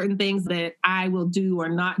there's certain things that I will do or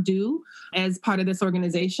not do as part of this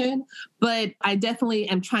organization. But I definitely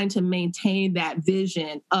am trying to maintain that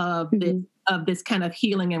vision of this kind of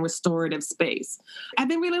healing and restorative space. I've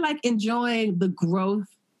been really enjoying the growth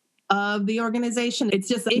of the organization. It's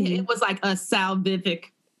just, it was like a salvific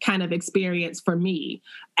kind of experience for me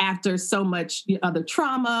after so much other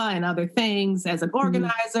trauma and other things as an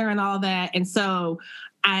organizer and all that. And so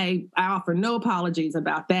I offer no apologies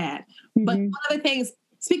about that. But one of the things,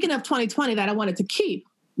 speaking of 2020, that I wanted to keep,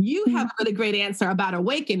 you have a really great answer about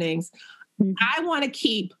awakenings. I want to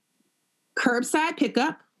keep curbside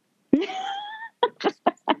pickup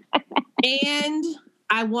and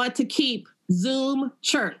I want to keep Zoom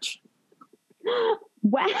church.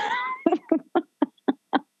 Wow.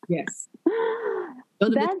 Yes. Those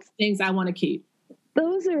are the things I want to keep.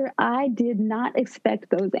 I did not expect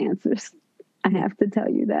those answers. I have to tell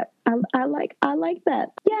you that. I like that.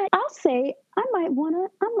 Yeah, I'll say I might want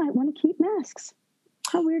to keep masks.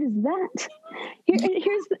 How weird is that?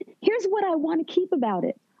 Here's what I want to keep about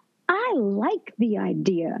it. I like the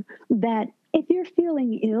idea that if you're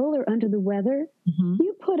feeling ill or under the weather,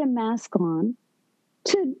 you put a mask on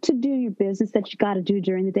to do your business that you got to do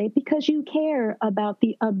during the day because you care about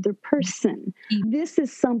the other person. This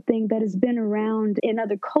is something that has been around in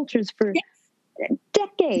other cultures for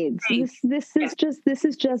decades. This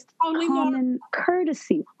is just Only common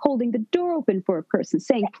courtesy, holding the door open for a person,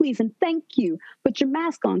 saying please and thank you. Put your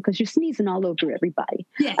mask on because you're sneezing all over everybody.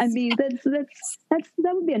 Yes. I mean, that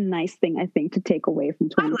would be a nice thing, I think, to take away from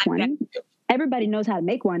 2020. Like everybody knows how to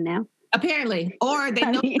make one now. Apparently, or they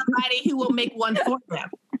know somebody who will make one for them.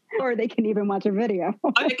 Or they can even watch a video.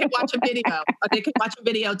 Or they can watch a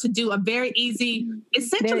video to do a very easy,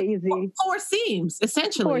 essentially, four seams,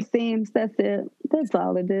 essentially. 4 seams, that's it. That's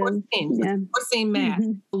all it is. 4 seams. Yeah. 4 seam math.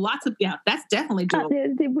 Mm-hmm. Lots of, that's definitely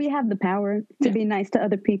doable. We have the power to be nice to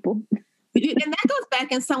other people. And that goes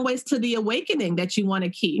back in some ways to the awakening that you want to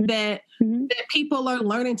keep, that people are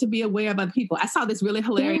learning to be aware of other people. I saw this really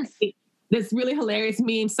hilarious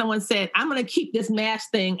meme. Someone said, I'm going to keep this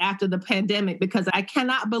mask thing after the pandemic because I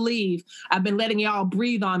cannot believe I've been letting y'all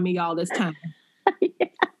breathe on me all this time.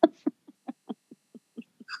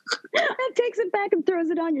 That takes it back and throws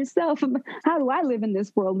it on yourself. How do I live in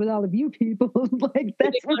this world with all of you people? Like,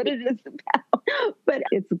 that's what it is about. But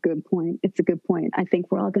it's a good point. I think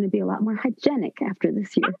we're all going to be a lot more hygienic after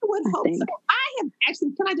this year. I would hope so. I have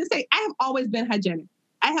actually, can I just say, I have always been hygienic.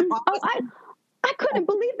 I couldn't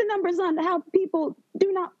believe the numbers on how people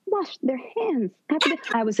do not wash their hands.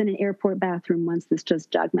 I was in an airport bathroom once. This just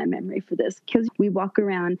jogged my memory for this, because we walk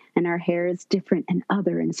around and our hair is different and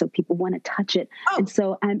other, and so people want to touch it. And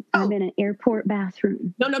so I'm in an airport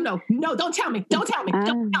bathroom. No, don't tell me. Don't tell me.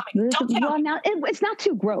 Now it's not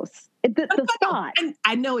too gross. The thought.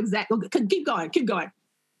 I know exactly. Keep going.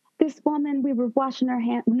 This woman, we were washing our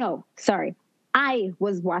hands. No, sorry. I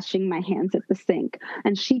was washing my hands at the sink,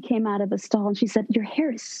 and she came out of a stall and she said, "Your hair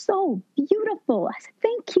is so beautiful." I said,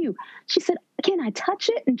 "Thank you." She said, "Can I touch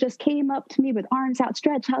it?" And just came up to me with arms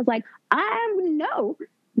outstretched. I was like, no,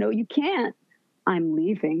 you can't. I'm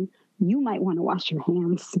leaving. You might want to wash your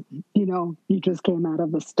hands. You just came out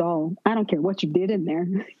of a stall. I don't care what you did in there.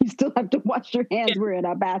 You still have to wash your hands. We're in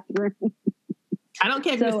our bathroom. I don't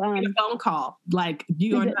care if you made a phone call. Like,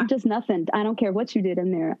 you are not. Just nothing. I don't care what you did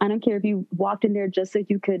in there. I don't care if you walked in there just so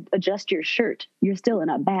you could adjust your shirt. You're still in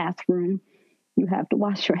a bathroom. You have to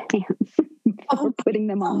wash your hands before putting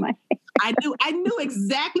them on my hair. I knew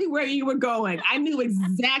exactly where you were going. I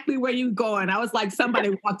was like, somebody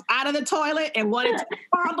walked out of the toilet and wanted to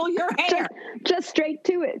fondle your hair. Just straight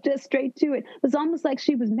to it. It was almost like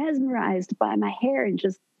she was mesmerized by my hair and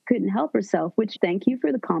just couldn't help herself, which, thank you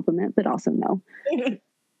for the compliment, but also no.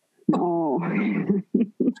 No. I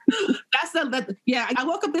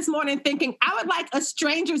woke up this morning thinking I would like a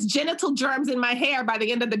stranger's genital germs in my hair by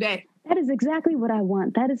the end of the day. That is exactly what I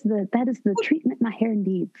want. That is the treatment my hair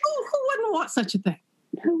needs. Who wouldn't want such a thing?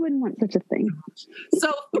 Who wouldn't want such a thing?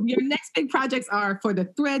 So your next big projects are for the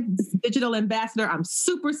Threads Digital Ambassador. I'm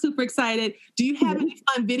super, super excited. Do you have any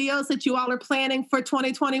fun videos that you all are planning for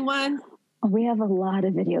 2021? We have a lot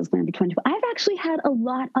of videos going to be 20. I've actually had a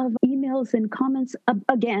lot of emails and comments,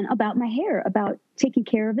 again, about my hair, about taking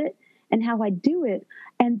care of it and how I do it.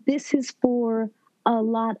 And this is for a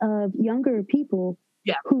lot of younger people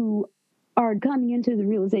who are coming into the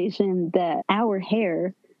realization that our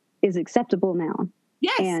hair is acceptable now.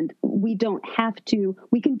 Yes. And we don't have to,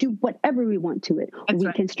 we can do whatever we want to it.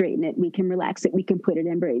 We can straighten it. We can relax it. We can put it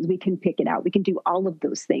in braids. We can pick it out. We can do all of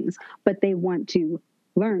those things. But they want to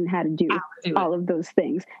learn how to do all of those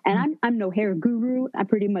things. And I'm no hair guru. I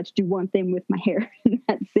pretty much do one thing with my hair, and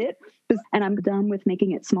that's it. And I'm done with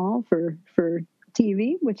making it small for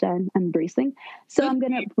TV, which I'm embracing. So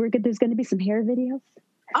there's going to be some hair videos.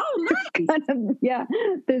 Oh, nice.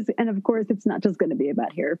 And of course, it's not just going to be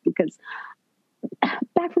about hair, because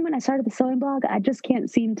back from when I started the sewing blog, I just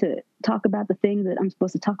can't seem to talk about the thing that I'm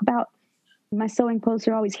supposed to talk about. My sewing posts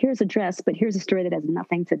are always, here's a dress, but here's a story that has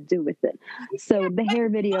nothing to do with it. So the hair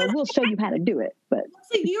video will show you how to do it. But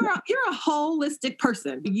see, you're a holistic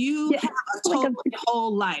person. You have a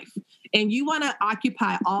whole life, and you want to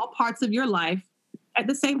occupy all parts of your life at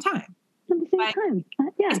the same time. At the same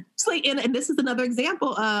time, yeah. Especially, and this is another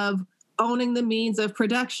example of owning the means of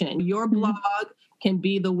production. Your blog can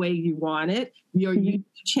be the way you want it. Your YouTube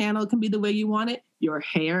channel can be the way you want it. Your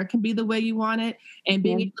hair can be the way you want it. And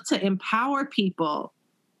being able to empower people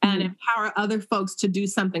and empower other folks to do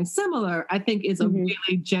something similar, I think is a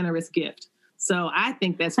really generous gift. So I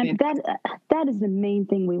think that's fantastic. That is the main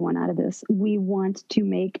thing we want out of this. We want to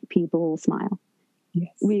make people smile.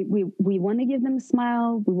 Yes. We want to give them a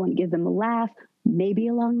smile. We want to give them a laugh. Maybe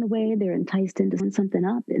along the way, they're enticed into something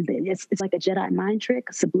up. It's like a Jedi mind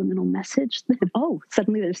trick, a subliminal message.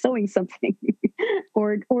 Suddenly they're sewing something.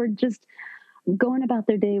 or just going about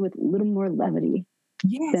their day with a little more levity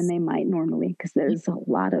than they might normally, because there's a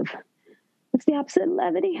lot of, what's the opposite of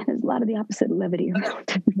levity? There's a lot of the opposite of levity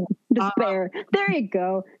around. Despair. There you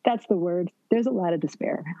go. That's the word. There's a lot of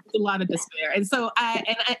despair. A lot of despair. And so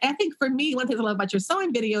I think for me, one thing I love about your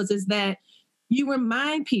sewing videos is that you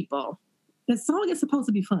remind people that sewing is supposed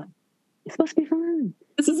to be fun. It's supposed to be fun.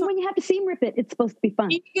 Even when you have to seam rip it, it's supposed to be fun.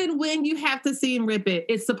 Even when you have to seam rip it,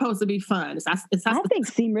 it's supposed to be fun. I think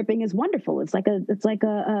seam ripping is wonderful. It's like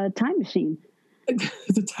a time machine.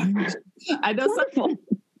 It's a time machine. I know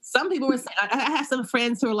some people were saying, I have some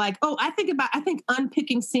friends who are like, oh, I think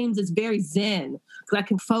unpicking seams is very zen because I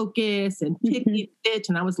can focus and pick and stitch.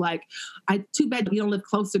 And I was like, too bad you don't live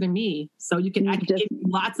closer to me. So I can give you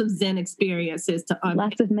lots of zen experiences to unpick.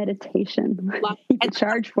 Lots of meditation. You can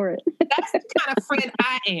charge for it. That's the kind of friend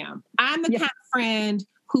I am. I'm the kind of friend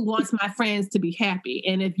who wants my friends to be happy.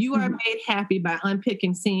 And if you are made happy by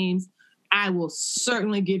unpicking seams, I will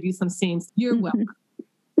certainly give you some seams. You're welcome.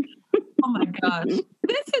 Oh my gosh.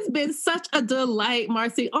 This has been such a delight,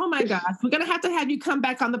 Marcy. Oh my gosh. We're going to have you come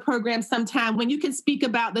back on the program sometime when you can speak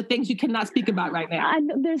about the things you cannot speak about right now. I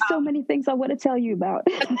know there's so many things I want to tell you about.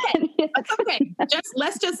 That's okay.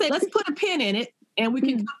 Let's put a pin in it and we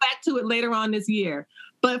can come back to it later on this year.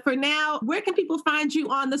 But for now, where can people find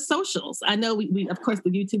you on the socials? I know we of course,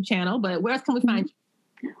 the YouTube channel, but where else can we find you?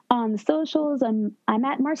 On the socials, I'm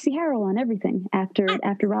at Marcy Harrell on everything. After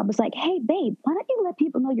Rob was like, hey, babe, why don't you let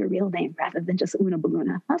people know your real name rather than just Una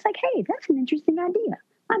Baluna? I was like, hey, that's an interesting idea.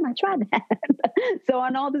 I might try that. So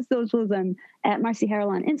on all the socials, I'm at Marcy Harrell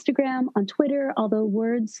on Instagram, on Twitter, although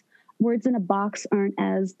words in a box aren't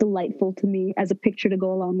as delightful to me as a picture to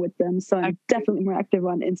go along with them. So I'm definitely more active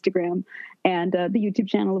on Instagram and the YouTube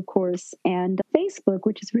channel, of course, and Facebook,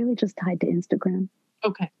 which is really just tied to Instagram.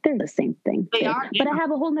 Okay. They're the same thing. They are. But I have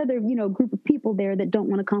a whole nother, group of people there that don't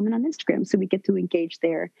want to comment on Instagram. So we get to engage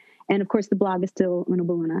there. And of course, the blog is still Una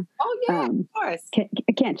Baluna. Oh, yeah, of course.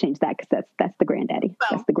 I can't change that because that's the granddaddy. Well,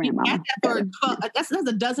 that's the grandmama. That's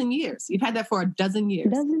a dozen years. You've had that for a dozen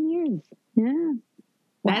years. Yeah.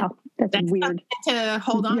 Wow. That's weird. To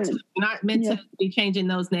hold on to. Not meant to be changing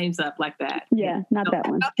those names up like that. Yeah, not that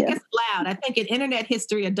one. I don't think it's allowed. I think in internet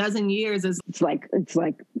history, a dozen years is... It's like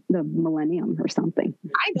the millennium or something.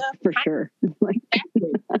 I know. For sure. Exactly.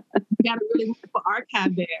 You got a really wonderful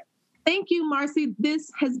archive there. Thank you, Marcy.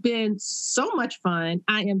 This has been so much fun.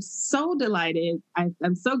 I am so delighted.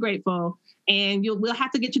 I'm so grateful. And we'll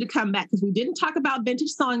have to get you to come back because we didn't talk about vintage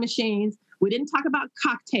sewing machines. We didn't talk about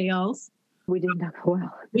cocktails. We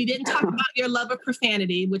didn't talk about your love of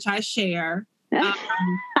profanity, which I share.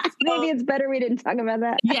 Maybe it's better we didn't talk about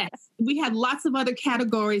that. Yes. We had lots of other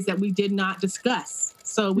categories that we did not discuss.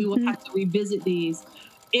 So we will have to revisit these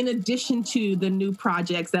in addition to the new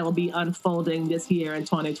projects that will be unfolding this year in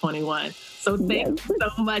 2021. So thank you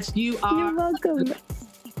so much. You're welcome.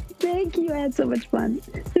 Thank you. I had so much fun.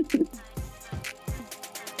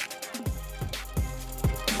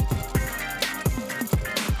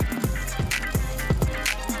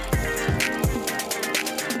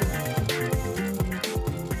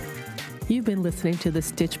 You've been listening to the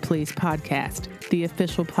Stitch Please podcast, the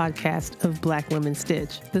official podcast of Black Women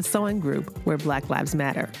Stitch, the sewing group where Black Lives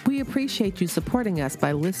Matter. We appreciate you supporting us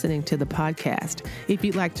by listening to the podcast. If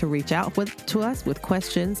you'd like to reach out to us with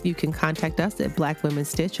questions, you can contact us at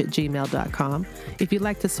blackwomenstitch@gmail.com. If you'd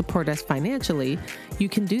like to support us financially, you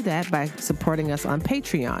can do that by supporting us on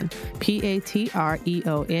Patreon,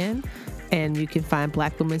 Patreon. And you can find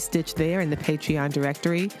Black Women Stitch there in the Patreon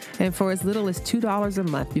directory. And for as little as $2 a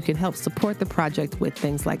month, you can help support the project with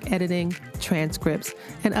things like editing, transcripts,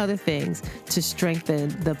 and other things to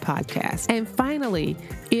strengthen the podcast. And finally,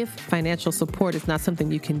 if financial support is not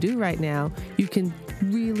something you can do right now, you can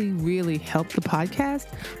really, really help the podcast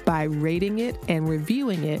by rating it and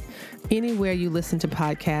reviewing it anywhere you listen to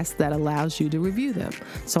podcasts that allows you to review them.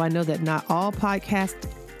 So I know that not all podcast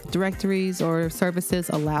directories or services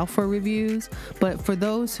allow for reviews, but for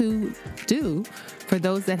those who do, for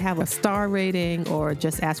those that have a star rating or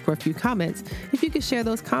just ask for a few comments, if you could share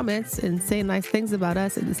those comments and say nice things about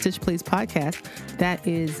us at the Stitch Please podcast, that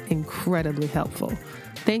is incredibly helpful.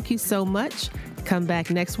 Thank you so much. Come back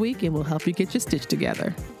next week and we'll help you get your stitch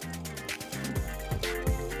together.